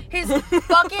up his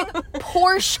fucking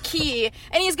Porsche key,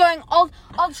 and he's going,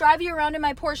 I'll drive you around in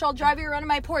my Porsche. I'll drive you around in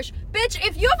my Porsche. Bitch,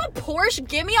 if you have a Porsche,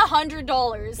 give me $100.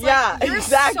 Like, yeah, you're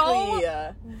exactly.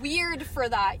 So weird for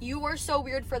that. You were so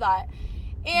weird for that.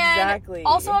 And exactly.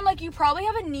 Also, I'm like, you probably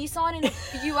have a Nissan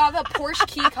and you have a Porsche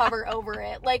key cover over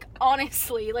it. Like,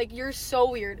 honestly, like, you're so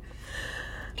weird.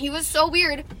 He was so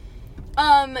weird.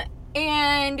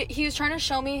 And he was trying to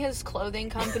show me his clothing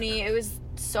company. It was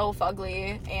so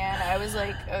fugly. And I was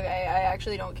like, okay, I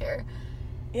actually don't care.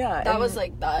 Yeah. That was,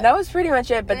 like, that. That was pretty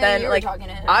much it. But then, like,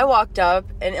 I walked up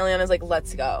and Iliana's like,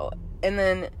 let's go. And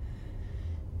then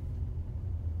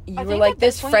you were like,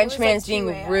 this French man's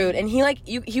being rude, and he, like,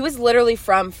 he was literally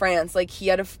from France, like, he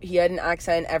had an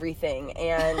accent and everything,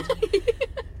 and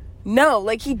no,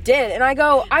 like, he did, and I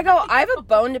go, I have a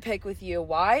bone to pick with you.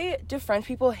 Why do French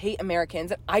people hate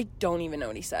Americans? And I don't even know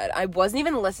what he said. I wasn't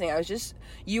even listening. I was just,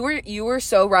 you were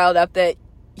so riled up that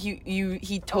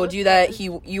he told you that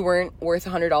you weren't worth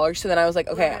 $100. So then I was like,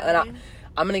 okay, then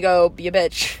I'm gonna go be a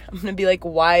bitch. I'm gonna be like,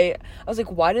 why? I was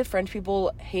like, why do French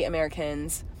people hate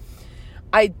Americans?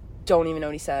 I don't even know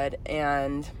what he said.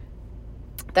 And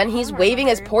then he's waving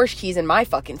his Porsche keys in my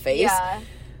fucking face. Yeah.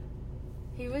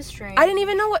 He was strange. I didn't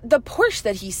even know what the Porsche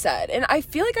that he said. And I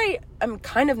feel like I'm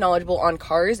kind of knowledgeable on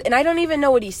cars, and I don't even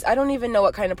know what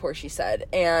kind of Porsche he said.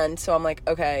 And so I'm like,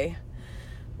 okay,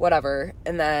 whatever.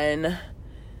 And then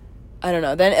I don't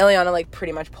know. Then Iliana, like,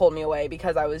 pretty much pulled me away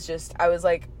because I was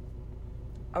like,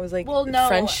 well, no,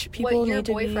 French people need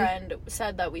to be... your boyfriend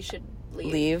said that we should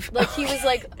leave. Like, he was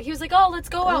like, oh, let's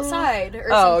go outside or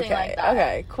something like that.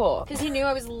 Okay, cool. Because he knew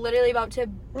I was literally about to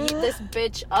beat this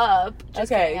bitch up. Just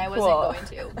kidding, I wasn't going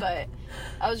to. But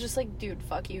I was just like, dude,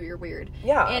 fuck you, you're weird.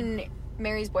 Yeah. And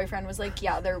Mary's boyfriend was like,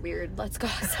 yeah, they're weird. Let's go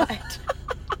outside.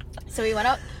 So we went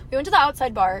out. We went to the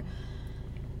outside bar.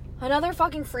 Another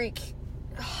fucking freak.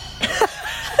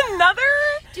 Another?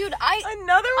 Dude,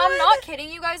 Another one? I'm not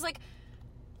kidding you guys. Like,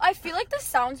 I feel like this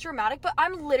sounds dramatic, but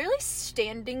I'm literally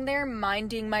standing there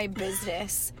minding my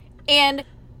business and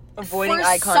avoiding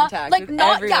eye contact with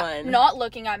everyone. Yeah, not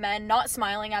looking at men, not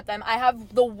smiling at them. I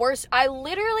have the worst. I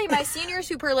literally, my senior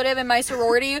superlative in my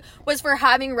sorority was for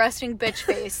having resting bitch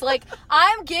face. Like,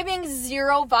 I'm giving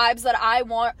zero vibes that I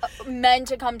want men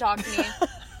to come talk to me.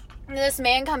 And this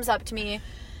man comes up to me.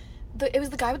 It was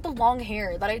the guy with the long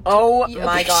hair that I took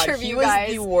my god, he was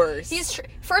the worst.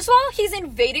 First of all, he's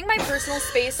invading my personal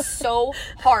space so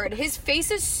hard. His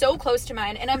face is so close to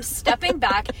mine, and I'm stepping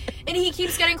back, and he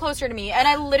keeps getting closer to me, and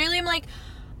I literally am like,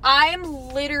 I'm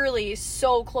literally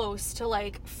so close to,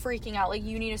 like, freaking out. Like,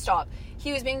 you need to stop.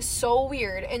 He was being so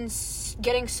weird and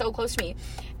getting so close to me.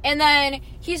 And then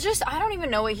he's just, I don't even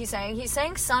know what he's saying. He's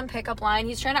saying some pickup line.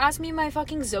 He's trying to ask me my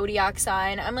fucking zodiac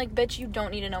sign. I'm like, bitch, you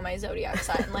don't need to know my zodiac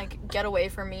sign. Like, get away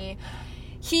from me.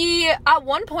 At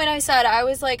one point I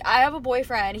was like, I have a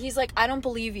boyfriend. He's like, I don't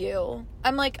believe you.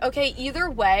 I'm like, okay, either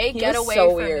way, get away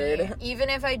from me. Even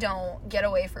if I don't, get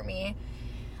away from me.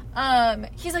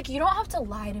 He's like, you don't have to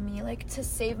lie to me, like, to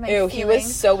save my feelings. He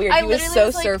was so weird. He was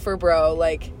so surfer bro.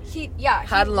 Like, he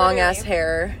had long ass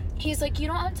hair. He's like, you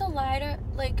don't have to lie to,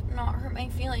 like, not hurt my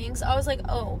feelings. I was like,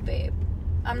 oh, babe,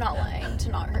 I'm not lying to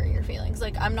not hurt your feelings.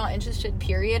 Like, I'm not interested,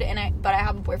 period. But I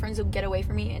have a boyfriend, so get away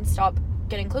from me and stop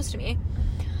getting close to me.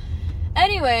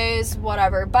 Anyways,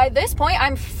 whatever. By this point,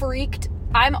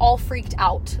 I'm all freaked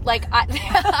out. Like, I'm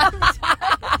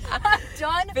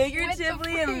done.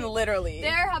 Figuratively and literally.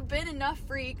 There have been enough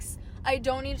freaks. I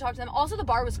don't need to talk to them. Also, the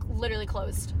bar was literally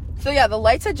closed. So, yeah, the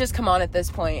lights had just come on at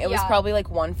this point. It was probably, like,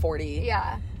 1:40.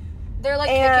 Yeah. They're,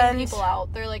 like, kicking people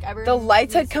out. They're, like, everyone. The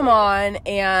lights had come on,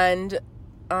 and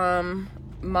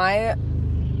my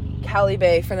Cali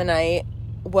Bae for the night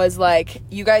was like,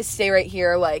 you guys stay right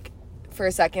here, like, for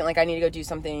a second. Like, I need to go do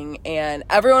something. And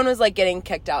everyone was, like, getting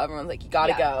kicked out. Everyone's like, you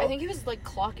gotta go. I think he was, like,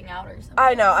 clocking out or something.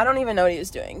 I know. I don't even know what he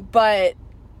was doing. But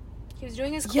he was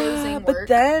doing his closing work. But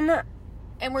then...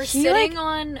 And we're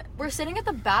sitting at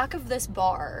the back of this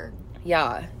bar.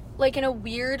 Yeah. Like, in a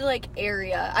weird, like,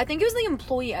 area. I think it was the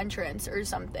employee entrance or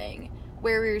something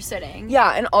where we were sitting.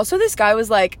 Yeah, and also this guy was,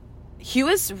 like, he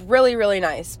was really, really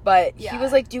nice, but he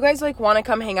was like, do you guys, like, want to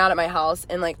come hang out at my house?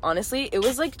 And, like, honestly, it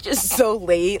was, like, just so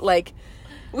late. Like,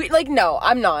 no,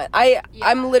 I'm not.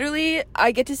 I'm literally,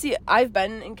 I get to see, I've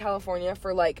been in California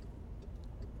for, like,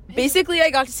 basically I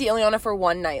got to see Iliana for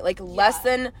one night, like less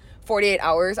than 48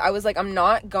 hours. I was like,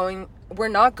 we're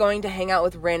not going to hang out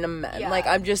with random men. Like,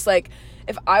 I'm just like,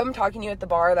 if I'm talking to you at the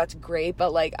bar, that's great,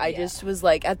 but like I just was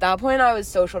like, at that point I was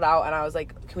socialed out and I was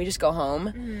like, can we just go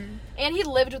home? And he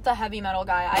lived with the heavy metal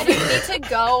guy. I didn't need to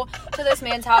go to this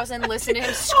man's house and listen to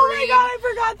him scream. Oh my god, I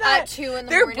forgot that. At 2 in the morning.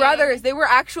 They're brothers. They were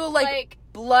actual like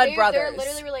blood brothers. They're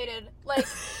literally related. Like,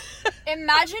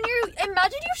 imagine you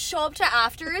show up to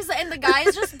afters and the guy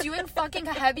is just doing fucking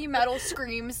heavy metal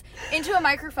screams into a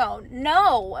microphone.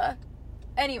 No.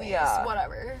 Anyways,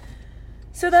 whatever.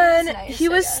 So then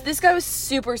this guy was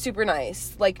super, super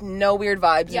nice. Like, no weird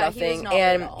vibes, nothing.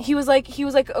 And he was like,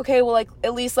 okay, well, like,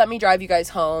 at least let me drive you guys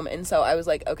home. And so I was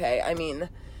like, okay, I mean,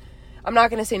 I'm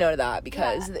not going to say no to that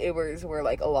because it were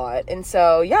like a lot. And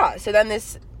so, so then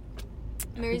this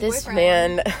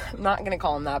man, I'm not going to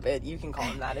call him that, but you can call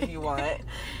him that if you want.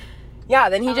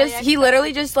 Then he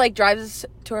literally just like drives us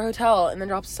to our hotel and then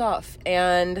drops us off.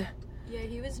 And yeah,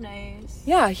 he was nice.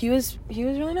 Yeah, he was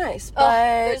really nice.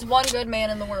 But there's one good man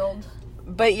in the world.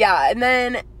 But and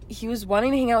then he was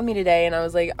wanting to hang out with me today, and I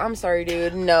was like, I'm sorry,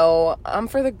 dude. No, I'm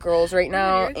for the girls right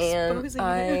now,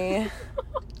 and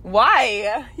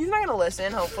Why? He's not gonna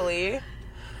listen, hopefully.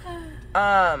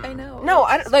 I know. No,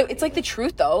 I don't, like, it's like the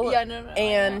truth though. Yeah, no.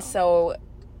 And so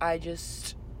I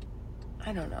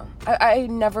don't know. I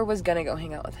never was gonna go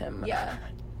hang out with him. Yeah.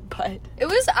 But it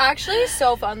was actually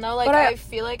so fun though. Like, I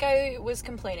feel like I was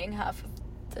complaining half of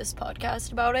this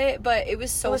podcast about it, but it was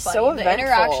so funny. So the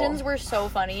interactions were so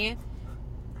funny.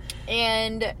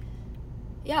 And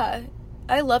yeah,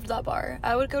 I loved that bar.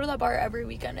 I would go to that bar every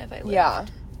weekend if I lived. Yeah.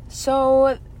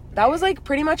 So that was like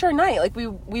pretty much our night. Like we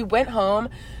went home.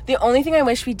 The only thing I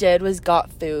wish we did was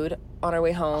got food on our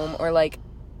way home, or like,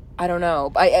 I don't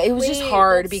know. It was just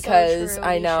hard because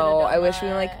I know. I wish we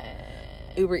were like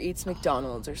Uber Eats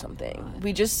McDonald's or something.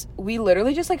 We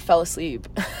literally just like fell asleep.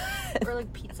 Or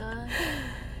like pizza.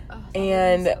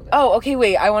 And okay,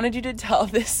 wait, I wanted you to tell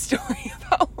this story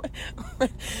about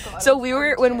so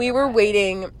when we were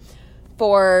waiting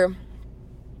for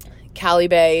Cali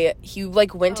Bay, he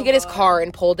like went to get his car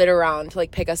and pulled it around to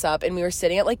like pick us up, and we were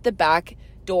sitting at like the back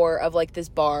door of like this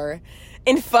bar,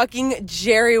 and fucking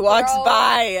Jerry walks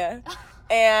by,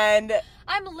 and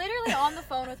I'm literally on the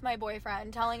phone with my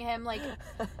boyfriend telling him, like,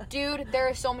 dude, there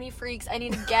are so many freaks. I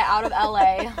need to get out of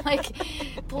LA. Like,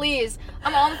 please.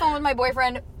 I'm on the phone with my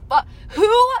boyfriend. But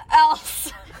who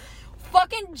else?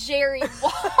 Fucking Jerry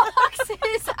walks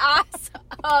his ass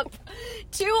up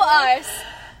to us.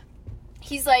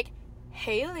 He's like,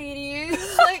 hey,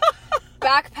 ladies. Like,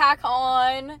 backpack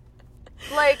on.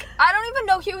 Like, I don't even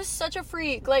know. He was such a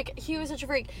freak. Like, he was such a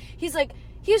freak. He's like,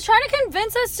 he was trying to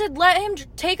convince us to let him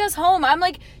take us home. I'm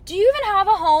like, do you even have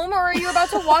a home, or are you about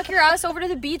to walk your ass over to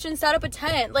the beach and set up a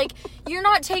tent? Like, you're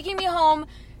not taking me home.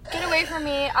 Get away from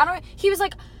me. He was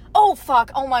like, oh,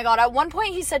 fuck. Oh, my God. At one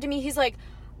point, he said to me, he's like,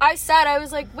 I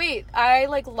was like, wait, I,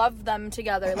 like, love them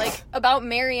together. Like, about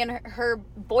Mary and her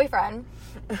boyfriend.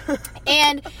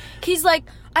 And he's like,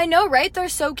 I know, right? They're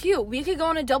so cute. We could go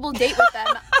on a double date with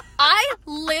them. I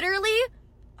literally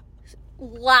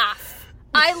laugh.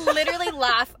 I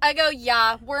go,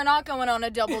 yeah, we're not going on a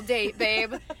double date,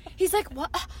 babe. He's like, what?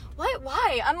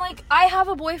 Why? I'm like, I have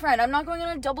a boyfriend. I'm not going on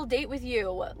a double date with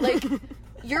you. Like,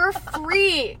 you're a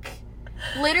freak.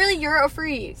 Literally, you're a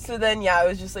freak. So then, it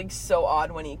was just, like, so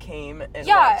odd when he came and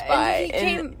walked by.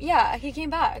 And he came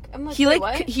back. I'm like,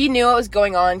 what? He knew what was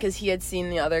going on because he had seen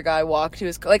the other guy walk to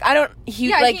his, like, he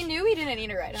knew he didn't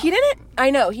need a ride home. He didn't, I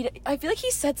know, I feel like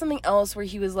he said something else where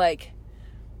he was like,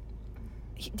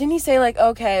 didn't he say, like,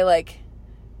 okay, like,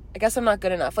 I guess I'm not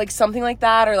good enough, like, something like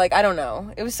that, or, like, I don't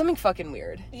know. It was something fucking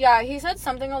weird. Yeah, he said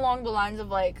something along the lines of,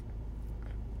 like,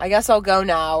 I guess I'll go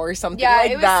now, or something like that.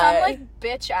 Yeah, it was some, like,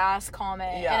 bitch-ass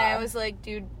comment, and I was like,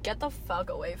 dude, get the fuck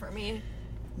away from me.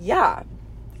 Yeah.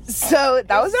 So,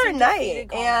 that was our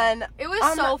night, and it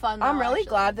was so fun, though, I'm really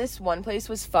glad this one place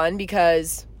was fun,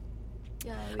 because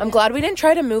I'm glad we didn't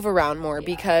try to move around more,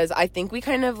 because I think we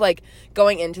kind of, like,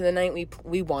 going into the night,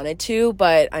 we wanted to,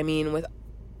 but, I mean, with,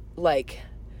 like,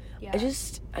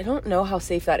 I don't know how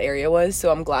safe that area was,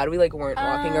 so I'm glad we, like, weren't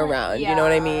walking around, you know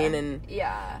what I mean? And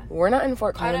we're not in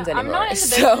Fort Collins anymore, I'm not in the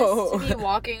business to be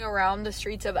walking around the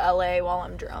streets of LA while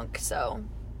I'm drunk, so.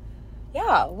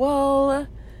 Yeah, well,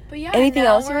 but anything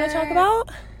else you want to talk about?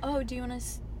 Oh, do you want to,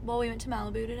 we went to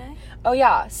Malibu today? Oh,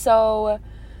 yeah, so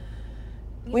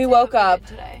we woke up,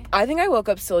 I think I woke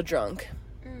up still drunk,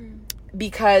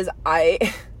 because I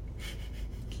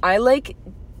like,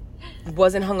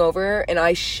 wasn't hungover, and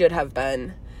I should have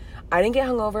been. I didn't get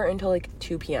hungover until, like,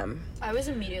 2 p.m. I was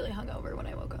immediately hungover when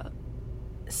I woke up.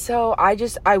 So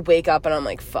I wake up and I'm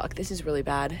like, fuck, this is really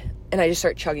bad. And I just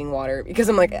start chugging water because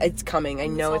I'm like, it's coming. I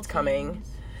know it's coming.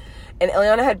 And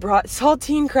Iliana had brought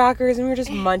saltine crackers and we were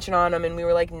just munching on them and we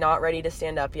were like not ready to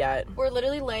stand up yet. We're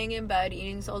literally laying in bed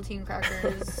eating saltine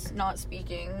crackers, not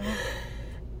speaking.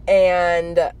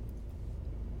 And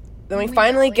then we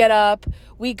finally get up.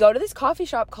 We go to this coffee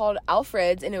shop called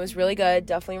Alfred's and it was really good.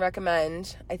 Definitely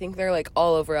recommend. I think they're like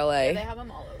all over LA. Yeah, they have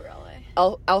them all over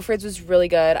LA. Alfred's was really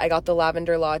good. I got the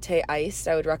lavender latte iced.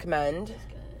 I would recommend.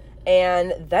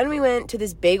 And then we went to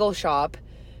this bagel shop,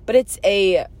 but it's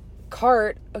a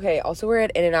cart. Okay, also we're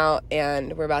at In-N-Out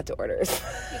and we're about to order.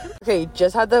 Okay,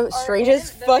 just had the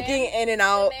strangest fucking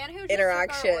In-N-Out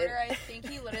interaction. Took our order, I think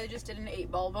he literally just did an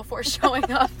 8-ball before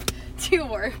showing up to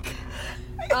work.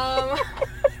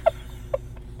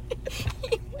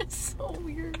 He was so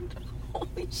weird.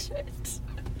 Holy shit.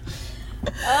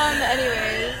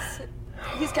 Anyways,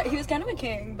 he was kind of a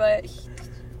king, but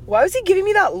why was he giving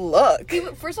me that look?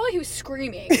 First of all, he was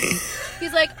screaming.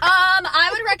 He's like, I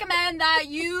would recommend that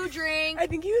you drink. I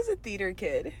think he was a theater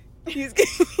kid.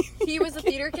 He was a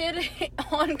theater kid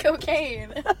on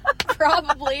cocaine.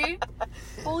 Probably.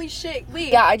 Holy shit.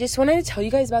 Wait. Yeah, I just wanted to tell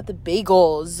you guys about the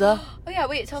bagels. Oh, yeah,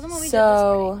 wait. Tell them what we did this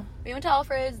morning. We went to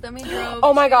Alfred's, then we drove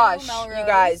Oh my gosh, Melrose. you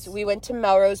guys. We went to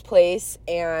Melrose Place,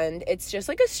 and it's just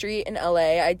like a street in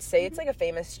LA. I'd say it's like a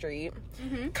famous street.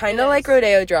 Mm-hmm. Kind of like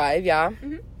Rodeo Drive, yeah.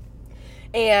 Mm-hmm.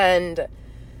 And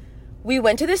we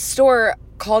went to this store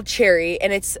called Cherry,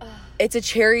 and it's a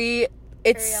cherry.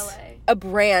 It's LA. A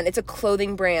brand. It's a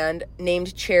clothing brand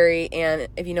named Cherry, and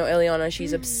if you know Iliana,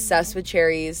 she's obsessed with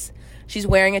cherries. She's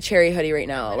wearing a Cherry hoodie right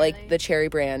now, literally. Like the Cherry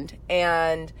brand.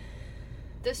 And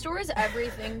the store is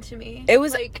everything to me. It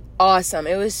was like awesome.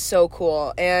 It was so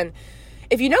cool. And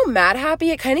if you know Mad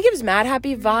Happy, it kind of gives Mad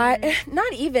Happy vibe.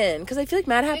 Not even, because I feel like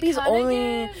Mad Happy is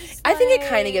only. I think it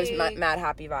kind of gives Mad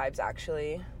Happy vibes,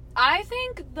 actually. I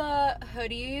think the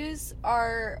hoodies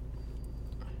are.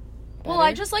 Well,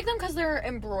 I just like them because they're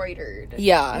embroidered.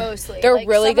 Yeah. Mostly. They're like,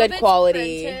 really good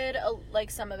quality. Printed, like,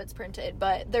 some of it's printed,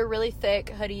 but they're really thick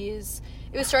hoodies.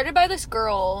 It was started by this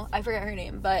girl. I forget her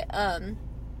name, but, and,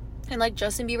 like,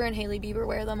 Justin Bieber and Hailey Bieber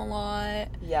wear them a lot.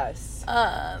 Yes.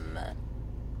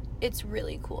 It's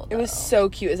really cool, though. It was so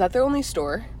cute. Is that their only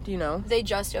store? Do you know? They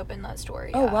just opened that store,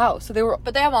 yeah. Oh, wow. So they were...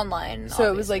 But they have online, So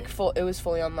obviously. it was, like, it was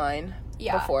fully online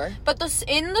before? But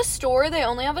in the store, they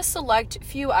only have a select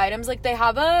few items. Like, they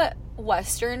have a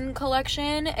Western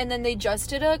collection, and then they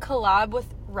just did a collab with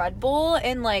Red Bull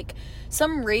and, like,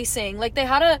 some racing. Like, they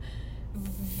had a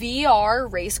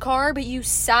VR race car, but you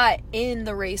sat in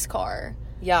the race car.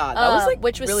 Yeah, that was, like,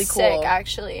 which was really sick, cool.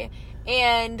 actually.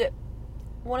 And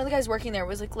one of the guys working there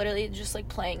was, like, literally just, like,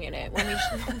 playing in it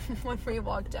when we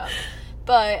walked up.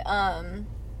 But,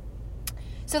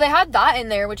 so they had that in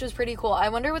there, which was pretty cool. I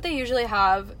wonder what they usually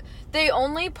have. They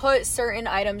only put certain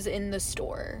items in the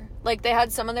store. Like, they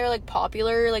had some of their, like,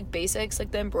 popular, like, basics,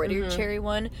 like the embroidered cherry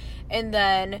one. And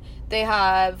then they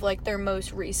have, like, their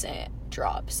most recent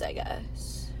drops, I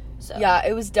guess. So yeah,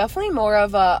 it was definitely more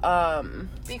of a,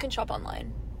 But you can shop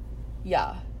online.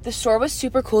 Yeah. The store was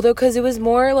super cool, though, because it was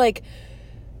more, like...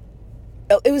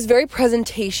 It was very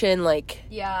presentation, like,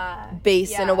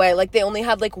 based in a way. Like, they only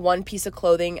had, like, one piece of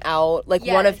clothing out, like,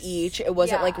 one of each. It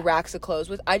wasn't, like, racks of clothes,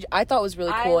 which I thought was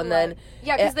really cool. And then...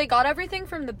 Yeah, because they got everything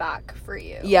from the back for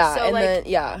you. Yeah, so, and like, then,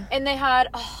 yeah. And they had...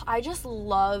 I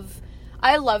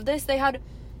love this. They had...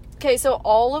 Okay, so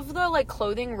all of the, like,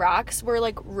 clothing racks were,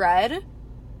 like, red.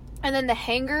 And then the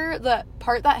hanger, the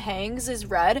part that hangs is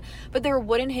red. But they were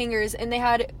wooden hangers, and they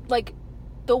had, like...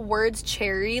 the words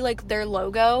Cherry, like their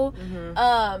logo,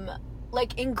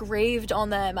 like engraved on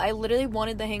them. I literally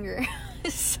wanted the hanger.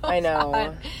 So I know.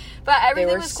 bad. But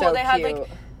everything was cool. So they had cute. like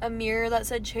a mirror that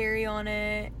said Cherry on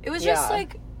it. It was just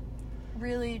like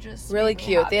really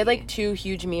cute. happy. They had like 2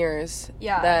 huge mirrors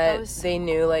that that was so they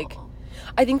knew cool. like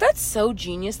I think that's so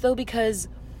genius though, because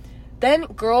then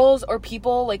girls or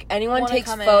people, like anyone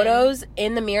takes photos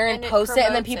in the mirror and posts it,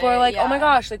 and then people are like, oh my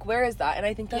gosh, like where is that? And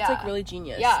I think that's like really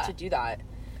genius to do that.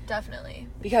 Definitely.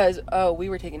 Because, we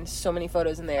were taking so many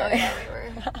photos in there. Oh, yeah, we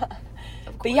were.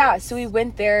 But yeah, so we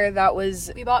went there. That was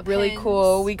really pins.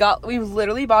 cool. We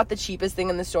literally bought the cheapest thing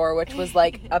in the store, which was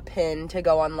like a pin to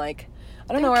go on, like,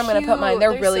 I don't know where I'm going to put mine.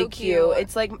 They're really so cute.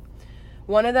 It's like,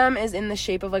 one of them is in the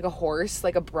shape of like a horse,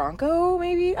 like a bronco,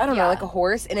 maybe? I don't know, like a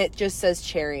horse. And it just says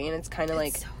Cherry. And it's kind of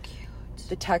like, so cute.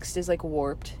 The text is like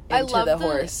warped into the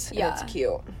horse. Yeah. And it's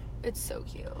cute. It's so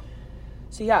cute.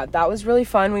 So yeah, that was really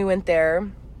fun. We went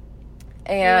there.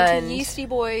 And we went to Yeasty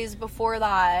Boys before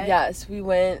that. Yes, we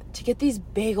went to get these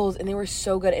bagels, and they were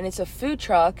so good. And it's a food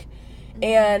truck,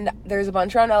 and there's a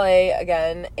bunch around LA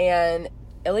again, and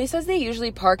Illy says they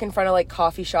usually park in front of, like,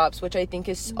 coffee shops, which I think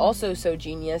is also so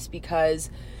genius because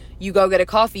you go get a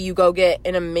coffee, you go get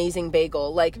an amazing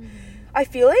bagel. Like, I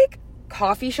feel like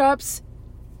coffee shops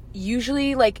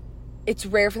usually, like, it's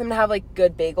rare for them to have, like,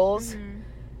 good bagels.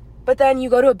 But then you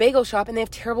go to a bagel shop and they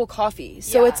have terrible coffee.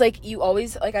 So it's like you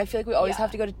always, like, I feel like we always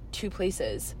have to go to two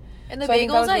places. And the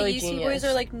bagels at UC Boys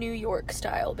are, like, New York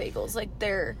style bagels. Like,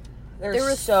 they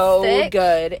were so thick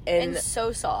good and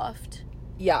so soft.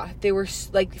 Yeah, they were,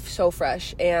 like, so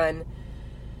fresh. And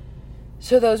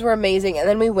so those were amazing. And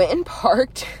then we went and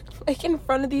parked, like, in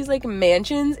front of these, like,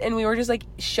 mansions. And we were just, like,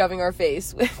 shoving our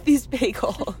face with these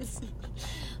bagels.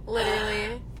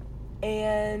 Literally.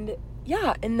 And,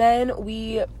 yeah. And then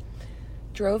we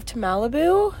drove to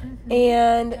Malibu.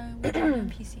 And we drove on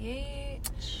PCH.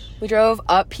 We drove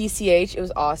up PCH. It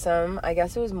was awesome. I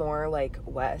guess it was more, like,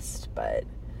 west. But,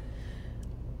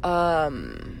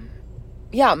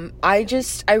 yeah, I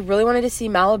really wanted to see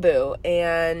Malibu,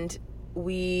 and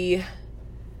we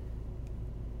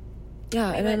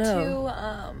I don't know. Went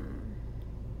to,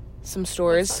 some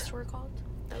stores. What's that store called?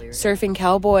 Surfing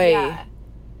Cowboy. Yeah.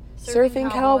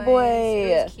 Surfing Cowboy.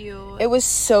 It was cute. It was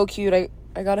so cute.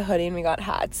 I got a hoodie, and we got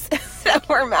hats that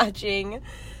were matching.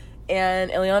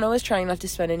 And Iliana was trying not to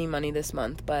spend any money this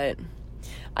month, but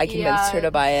I convinced her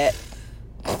to buy it.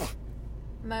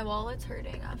 My wallet's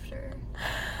hurting after.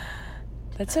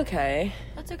 That's okay.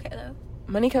 That's okay, though.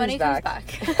 Money comes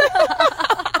back.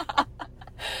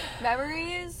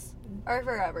 Memories are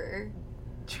forever.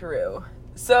 True.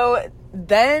 So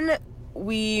then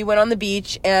we went on the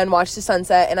beach and watched the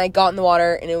sunset, and I got in the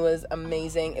water, and it was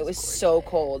amazing. It was so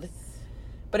cold.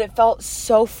 But it felt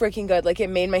so freaking good. Like, it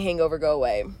made my hangover go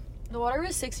away. The water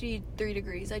was 63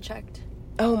 degrees. I checked.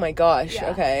 Oh, my gosh.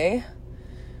 Yeah. Okay.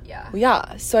 Yeah.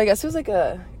 Yeah. So I guess it was, like,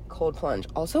 a cold plunge.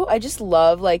 Also, I just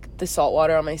love, like, the salt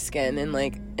water on my skin and,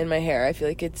 like, in my hair. I feel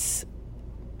like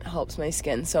helps my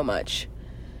skin so much.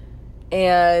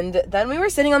 And then we were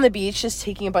sitting on the beach just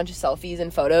taking a bunch of selfies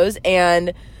and photos,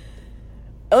 and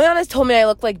Iliana's told me I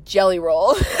look like Jelly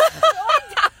Roll.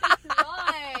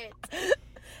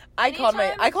 I called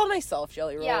myself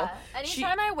Jelly Roll. Yeah.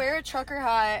 Anytime I wear a trucker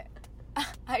hat,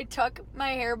 I tuck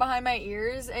my hair behind my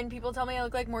ears, and people tell me I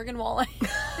look like Morgan Wallen.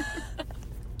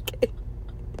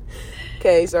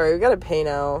 Okay, sorry, we gotta pay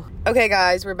now. Okay,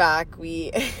 guys, we're back.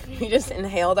 We just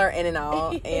inhaled our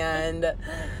In-N-Out, and it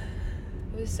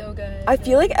was so good. I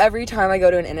feel like every time I go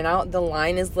to an In-N-Out, the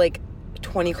line is like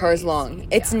 20 cars long.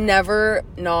 It's never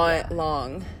not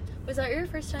long. Was that your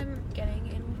first time getting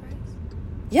animal fries?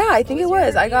 Yeah, I think it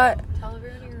was. I got... Tell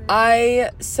everyone your...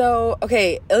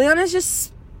 Okay, Iliana's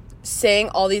just saying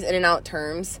all these In-N-Out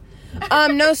terms.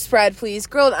 No spread, please.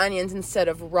 Grilled onions instead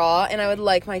of raw, and I would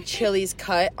like my chilies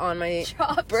cut on my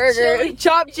burger.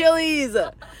 Chopped chilies!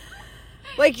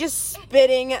 Like, just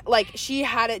spitting, like, she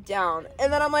had it down.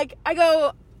 And then I was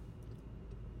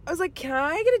like, can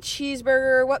I get a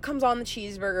cheeseburger? What comes on the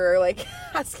cheeseburger? Like,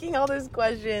 asking all those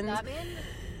questions. That man...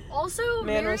 Also,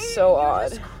 man Mary, was so odd.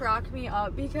 Just cracked me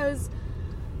up because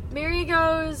Mary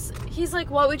goes, he's like,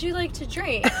 what would you like to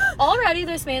drink? Already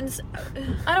this man's,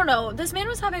 I don't know, this man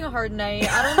was having a hard night.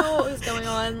 I don't know what was going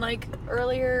on. Like,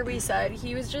 earlier we said,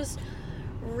 he was just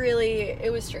really,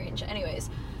 it was strange. Anyways,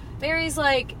 Mary's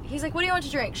like, he's like, what do you want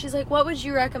to drink? She's like, what would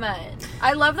you recommend?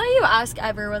 I love that you ask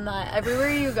everyone that. Everywhere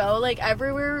you go, like,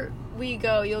 everywhere we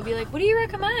go, you'll be like, what do you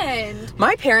recommend?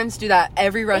 My parents do that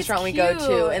every restaurant we go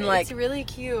to, and like, it's really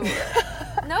cute.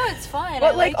 No, it's fun.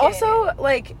 But like also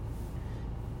like,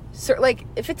 like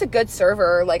if it's a good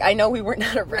server, like I know we weren't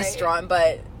at a restaurant,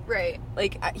 but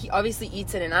like he obviously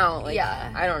eats in and out. Like,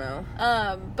 yeah, I don't know.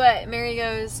 But Mary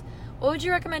goes, what would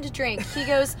you recommend to drink? He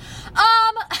goes,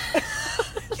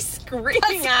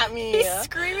 screaming at me. He's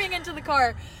screaming into the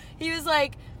car. He was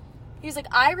like,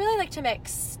 I really like to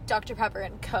mix Dr. Pepper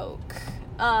and Coke.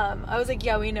 I was like,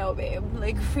 yeah, we know, babe.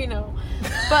 Like, we know.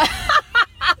 But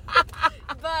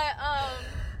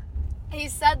he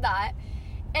said that.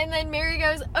 And then Mary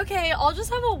goes, okay, I'll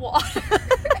just have a water.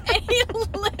 And he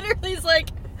literally is like,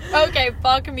 okay,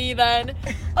 fuck me then.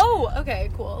 Oh, okay,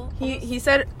 cool. He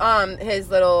said his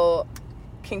little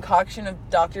concoction of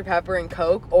Dr. Pepper and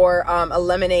Coke, or a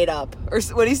lemonade up, or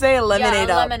what do you say, a lemonade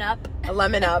up? Lemon up. A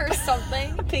lemon up. Or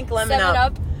something. Pink lemon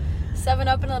up.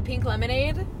 7-Up and a pink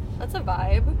lemonade. That's a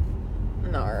vibe.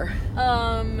 Nar.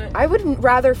 I would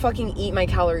rather fucking eat my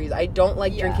calories. I don't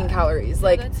like drinking calories.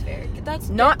 Like, that's fair. That's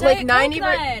not like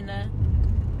 90%.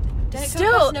 Diet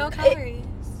still, Coke has no calories.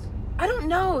 I don't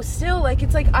know. Still, like,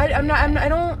 it's like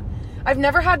I've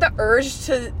never had the urge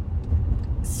to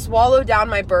swallow down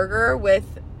my burger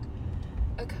with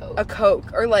A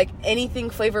Coke or like anything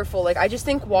flavorful. Like I just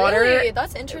think water. Really?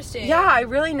 That's interesting. Yeah, I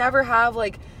really never have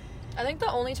like. I think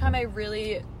the only time I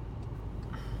really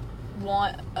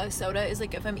want a soda is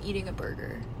like if I'm eating a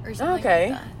burger or something like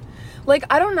that. Like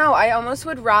I don't know. I almost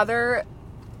would rather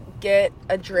get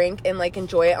a drink and like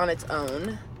enjoy it on its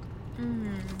own.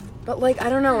 But like I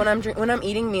don't know, when I'm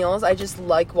eating meals, I just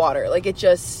like water. Like it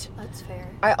just. That's fair.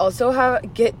 I also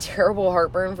get terrible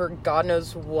heartburn for God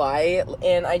knows why,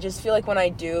 and I just feel like when I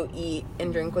do eat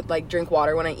and drink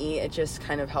water when I eat, it just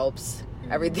kind of helps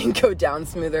everything go down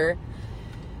smoother.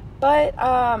 But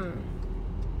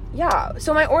yeah.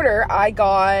 So my order, I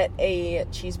got a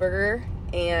cheeseburger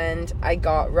and I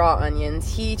got raw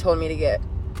onions. He told me to get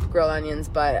grilled onions,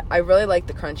 but I really like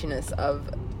the crunchiness of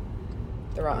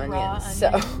the raw onions. So,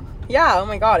 yeah, oh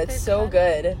my God, it's so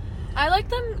good. I like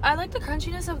them. I like the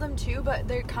crunchiness of them too, but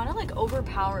they're kind of like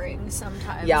overpowering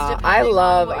sometimes. Yeah, I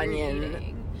love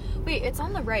onion. Wait, it's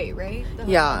on the right?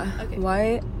 Yeah. Okay.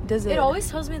 Why does it? It always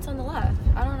tells me it's on the left.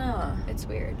 I don't know. It's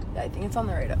weird. I think it's on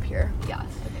the right up here. Yeah. Okay.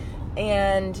 Cool.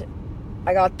 And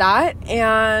I got that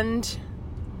and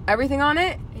everything on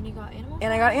it. And you got animal.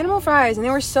 And I got animal fries, and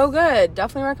they were so good.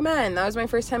 Definitely recommend. That was my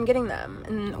first time getting them.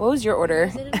 And what was your order?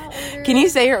 Was it an order? Can you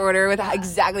say your order with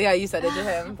exactly how you said it to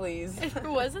him, please? It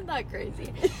wasn't that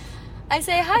crazy. I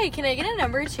say, hi, can I get a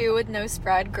number 2 with no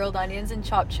spread, grilled onions, and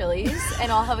chopped chilies?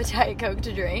 And I'll have a Diet Coke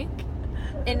to drink.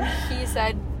 And he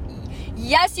said,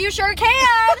 yes, you sure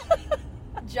can!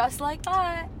 Just like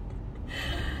that.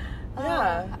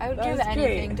 Yeah. I would give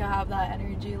anything to have that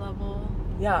energy level.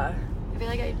 Yeah. I feel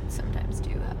like I sometimes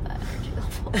do have that energy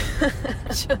level.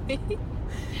 Actually.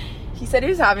 He said he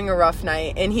was having a rough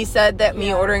night, and he said that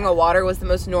me ordering a water was the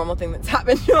most normal thing that's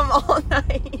happened to him all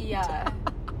night. Yeah.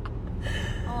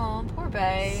 Oh, poor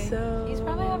Bae. So... He's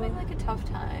probably having like a tough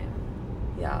time.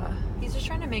 Yeah. He's just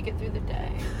trying to make it through the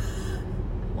day.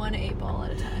 1 8-ball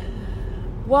at a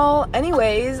time. Well,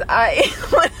 anyways, one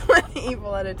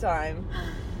 8-ball at a time.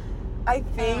 I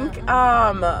think,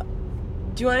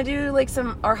 do you want to do like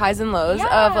our highs and lows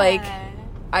of like,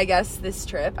 I guess this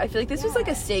trip? I feel like this was like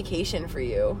a staycation for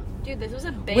you. Dude, this was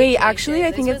a vacation. Wait, actually,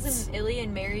 I think this it's... was an Illy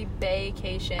and Mary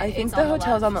vacation. I think the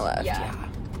hotel's on the left. Yeah.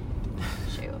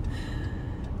 Shoot.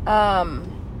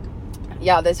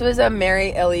 Yeah, this was a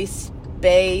Mary Illy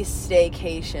Bay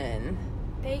staycation.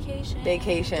 Vacation.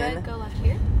 Vacation. Do I go left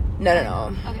here?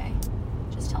 No. Okay.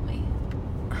 Just tell me.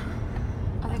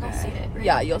 I think I'll see it. Right?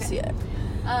 Yeah, you'll see it.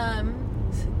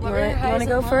 You want to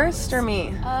go first or me?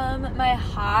 My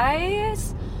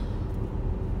highs.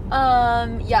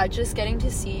 Yeah, just getting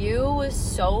to see you was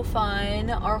so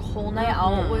fun. Our whole night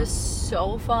out was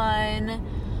so fun.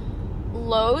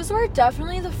 Lows were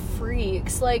definitely the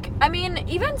freaks. Like, I mean,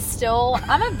 even still,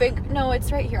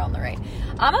 it's right here on the right.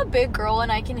 I'm a big girl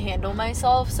and I can handle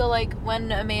myself. So, like,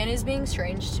 when a man is being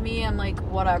strange to me, I'm like,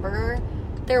 whatever.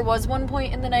 There was one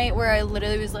point in the night where I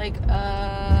literally was like, am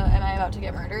I about to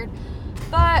get murdered?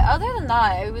 But other than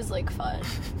that, it was, like, fun.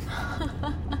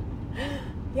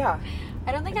 Yeah.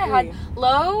 I don't think I had...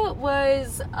 Low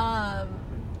was,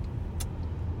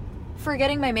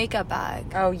 forgetting my makeup bag.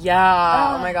 Oh,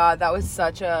 yeah. Oh, my God. That was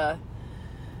such a...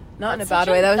 Not in a bad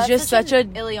way. That was just such a...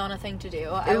 Iliana thing to do.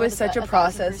 It was such a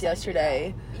process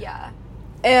yesterday. Yeah.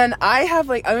 And I have,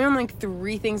 like... I mean, like,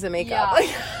 3 things of makeup.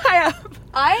 Yeah.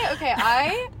 Like,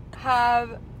 I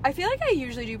have... I feel like I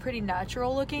usually do pretty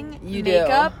natural looking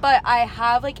makeup, but I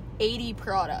have like 80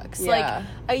 products. Yeah. Like,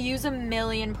 I use 1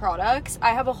 million products. I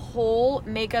have a whole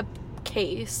makeup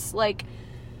case. Like,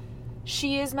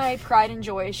 she is my pride and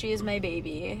joy. She is my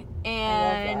baby.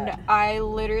 And I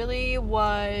literally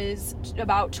was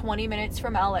about 20 minutes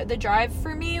from LA. The drive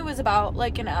for me was about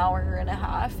like an hour and a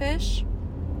half-ish.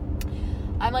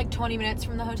 I'm like 20 minutes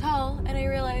from the hotel, and I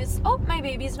realized, oh, my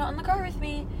baby's not in the car with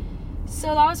me. So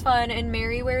that was fun, and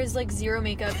Mary wears, like, 0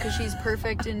 makeup because she's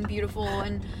perfect and beautiful,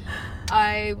 and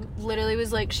I literally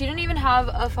was like, she didn't even have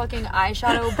a fucking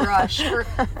eyeshadow brush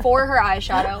for her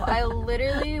eyeshadow. I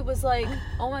literally was like,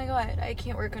 oh my God, I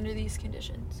can't work under these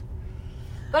conditions.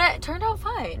 But it turned out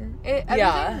fine.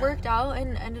 Everything worked out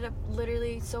and ended up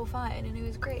literally so fine, and it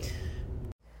was great.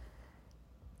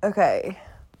 Okay.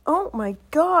 Oh my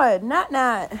God,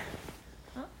 Nat.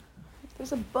 Huh?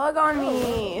 There's a bug on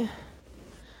me.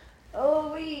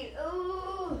 Oh, wait.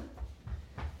 Oh.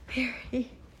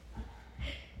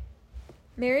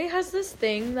 Mary has this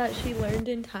thing that she learned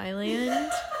in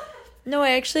Thailand. No,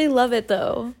 I actually love it,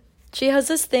 though. She has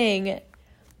this thing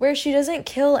where she doesn't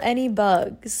kill any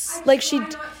bugs. Like,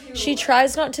 she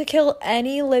tries not to kill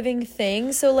any living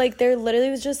thing. So, like, there literally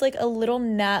was just, like, a little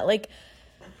gnat, like,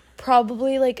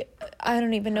 probably, like, I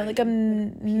don't even know, like a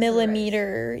Tiny,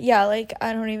 millimeter. Yeah, like,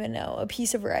 I don't even know. A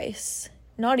piece of rice.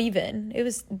 Not even. It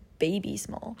was baby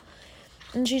small.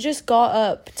 And she just got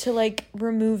up to, like,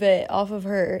 remove it off of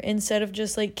her instead of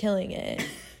just, like, killing it.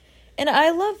 And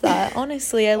I love that,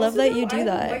 honestly. I love that you do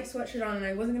that. I have a white sweatshirt on, and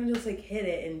I wasn't going to just, like, hit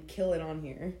it and kill it on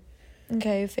here.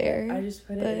 Okay, fair. I just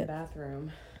put it in the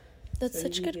bathroom. That's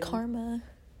such good karma.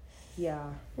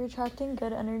 Yeah. You're attracting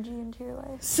good energy into your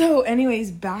life. So,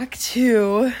 anyways, back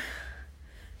to...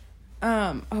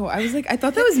 I was like, I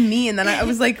thought that was me, and then I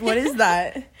was like, what is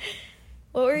that?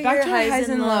 What were back your to highs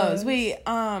and lows? Wait,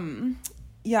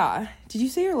 yeah. Did you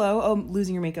say your low? Oh,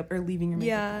 losing your makeup or leaving your makeup.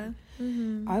 Yeah.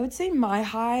 Mm-hmm. I would say my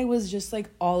high was just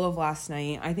like all of last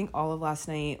night. I think all of last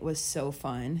night was so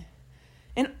fun.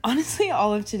 And honestly,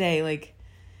 all of today, like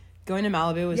going to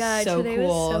Malibu was so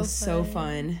cool. Was so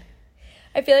fun.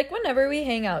 I feel like whenever we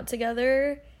hang out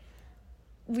together,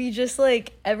 we just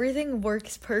like everything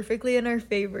works perfectly in our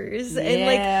favors. Yeah. And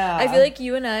like I feel like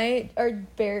you and I are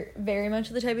very much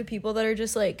the type of people that are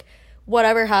just like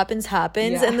whatever happens, yeah.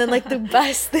 And then like the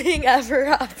best thing ever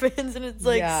happens, and it's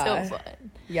like so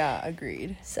fun. Yeah,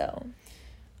 agreed. So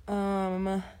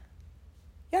yeah,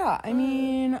 I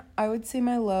mean, I would say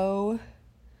my low,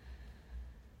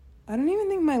 I don't even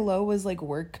think my low was like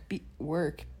work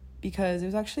because it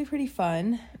was actually pretty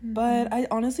fun. Mm-hmm. But I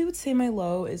honestly would say my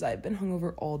low is I've been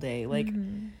hungover all day. Like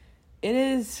it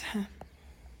is,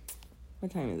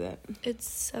 what time is it?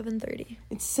 It's 7:30.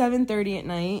 It's 7:30 at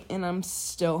night, and I'm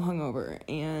still hungover,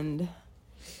 and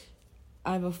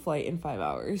I have a flight in 5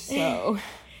 hours, so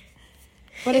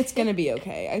but it's gonna be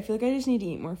okay. I feel like I just need to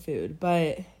eat more food,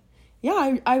 but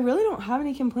yeah, I really don't have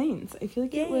any complaints. I feel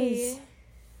like it was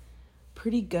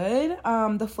pretty good.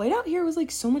 The flight out here was like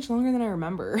so much longer than I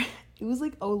remember. It was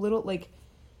like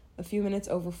a few minutes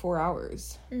over 4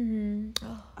 hours. Mm-hmm.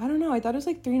 Oh. I don't know. I thought it was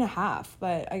like 3.5,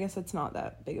 but I guess that's not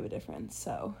that big of a difference.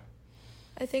 So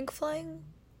I think flying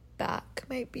back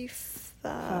might be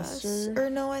faster. Or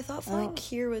no, I thought flying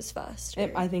here was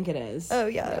faster. I think it is. Oh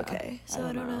yeah. Okay. So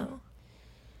I don't know.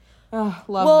 Oh,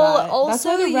 love that. Also, that's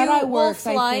why the red eye works.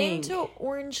 Flying to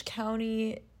Orange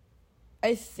County,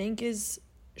 I think is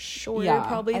shorter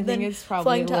probably than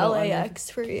flying to LAX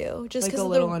for you, just because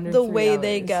of the way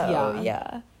they go.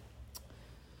 Yeah.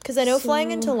 Because I know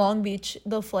flying into Long Beach,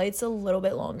 the flight's a little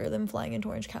bit longer than flying into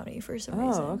Orange County for some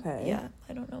reason. Oh, okay. Yeah,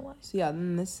 I don't know why. So yeah,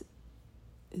 then this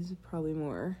is probably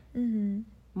more. Mm-hmm.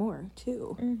 More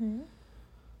too. Mm-hmm.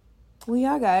 Well,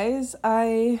 yeah, guys. Do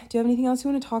you have anything else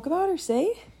you want to talk about or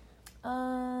say?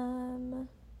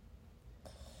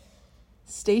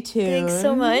 Stay tuned. Thanks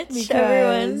so much,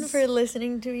 everyone, for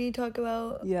listening to me talk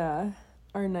about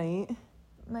our night.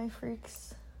 My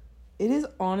freaks. It is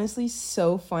honestly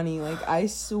so funny. Like, I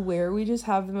swear we just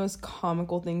have the most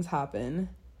comical things happen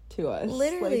to us.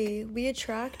 Literally, we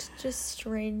attract just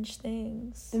strange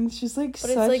things. And it's just like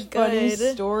such funny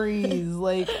stories.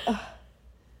 Like,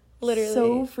 literally.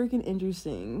 So freaking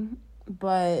interesting.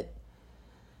 But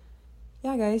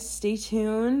yeah, guys, stay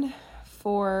tuned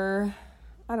for,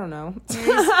 I don't know.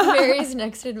 Mary's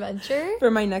next adventure?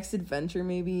 For my next adventure,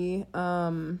 maybe.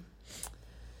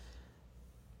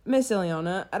 Miss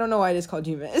Iliana. I don't know why I just called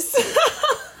you Miss.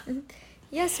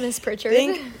 Yes, Miss Pritchard.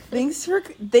 Thanks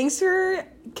for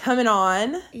coming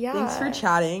on. Yeah. Thanks for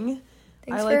chatting.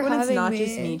 I like when it's not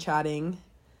just me chatting.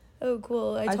 Oh,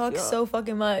 cool. I talk so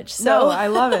fucking much. So. No, I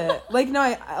love it. Like, no,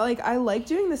 I like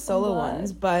doing the solo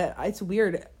ones, but it's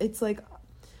weird. It's like,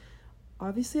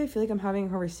 obviously I feel like I'm having a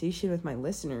conversation with my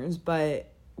listeners,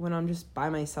 but when I'm just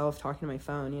by myself talking to my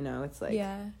phone, you know, it's like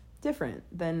different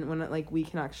than when we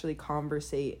can actually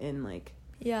conversate and like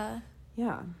yeah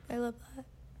I love that.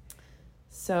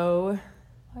 So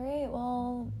all right,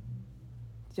 well,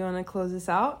 do you want to close this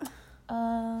out?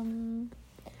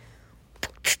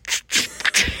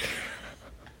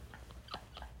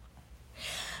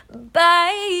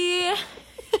 Bye.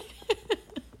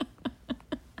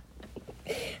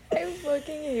 I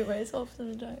fucking hate myself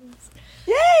sometimes.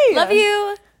 Yay! Love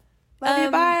you. Love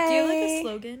you. Bye. Do you have like a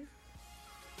slogan?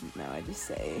 No, I just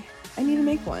say, I need to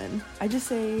make one. I just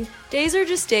say, days are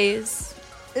just days.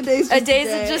 A day's just a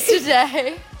day. Just a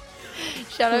day.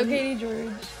 Shout out Katie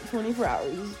George. 24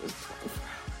 hours is just 24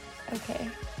 hours. Okay.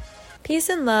 Peace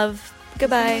and love.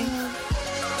 Goodbye.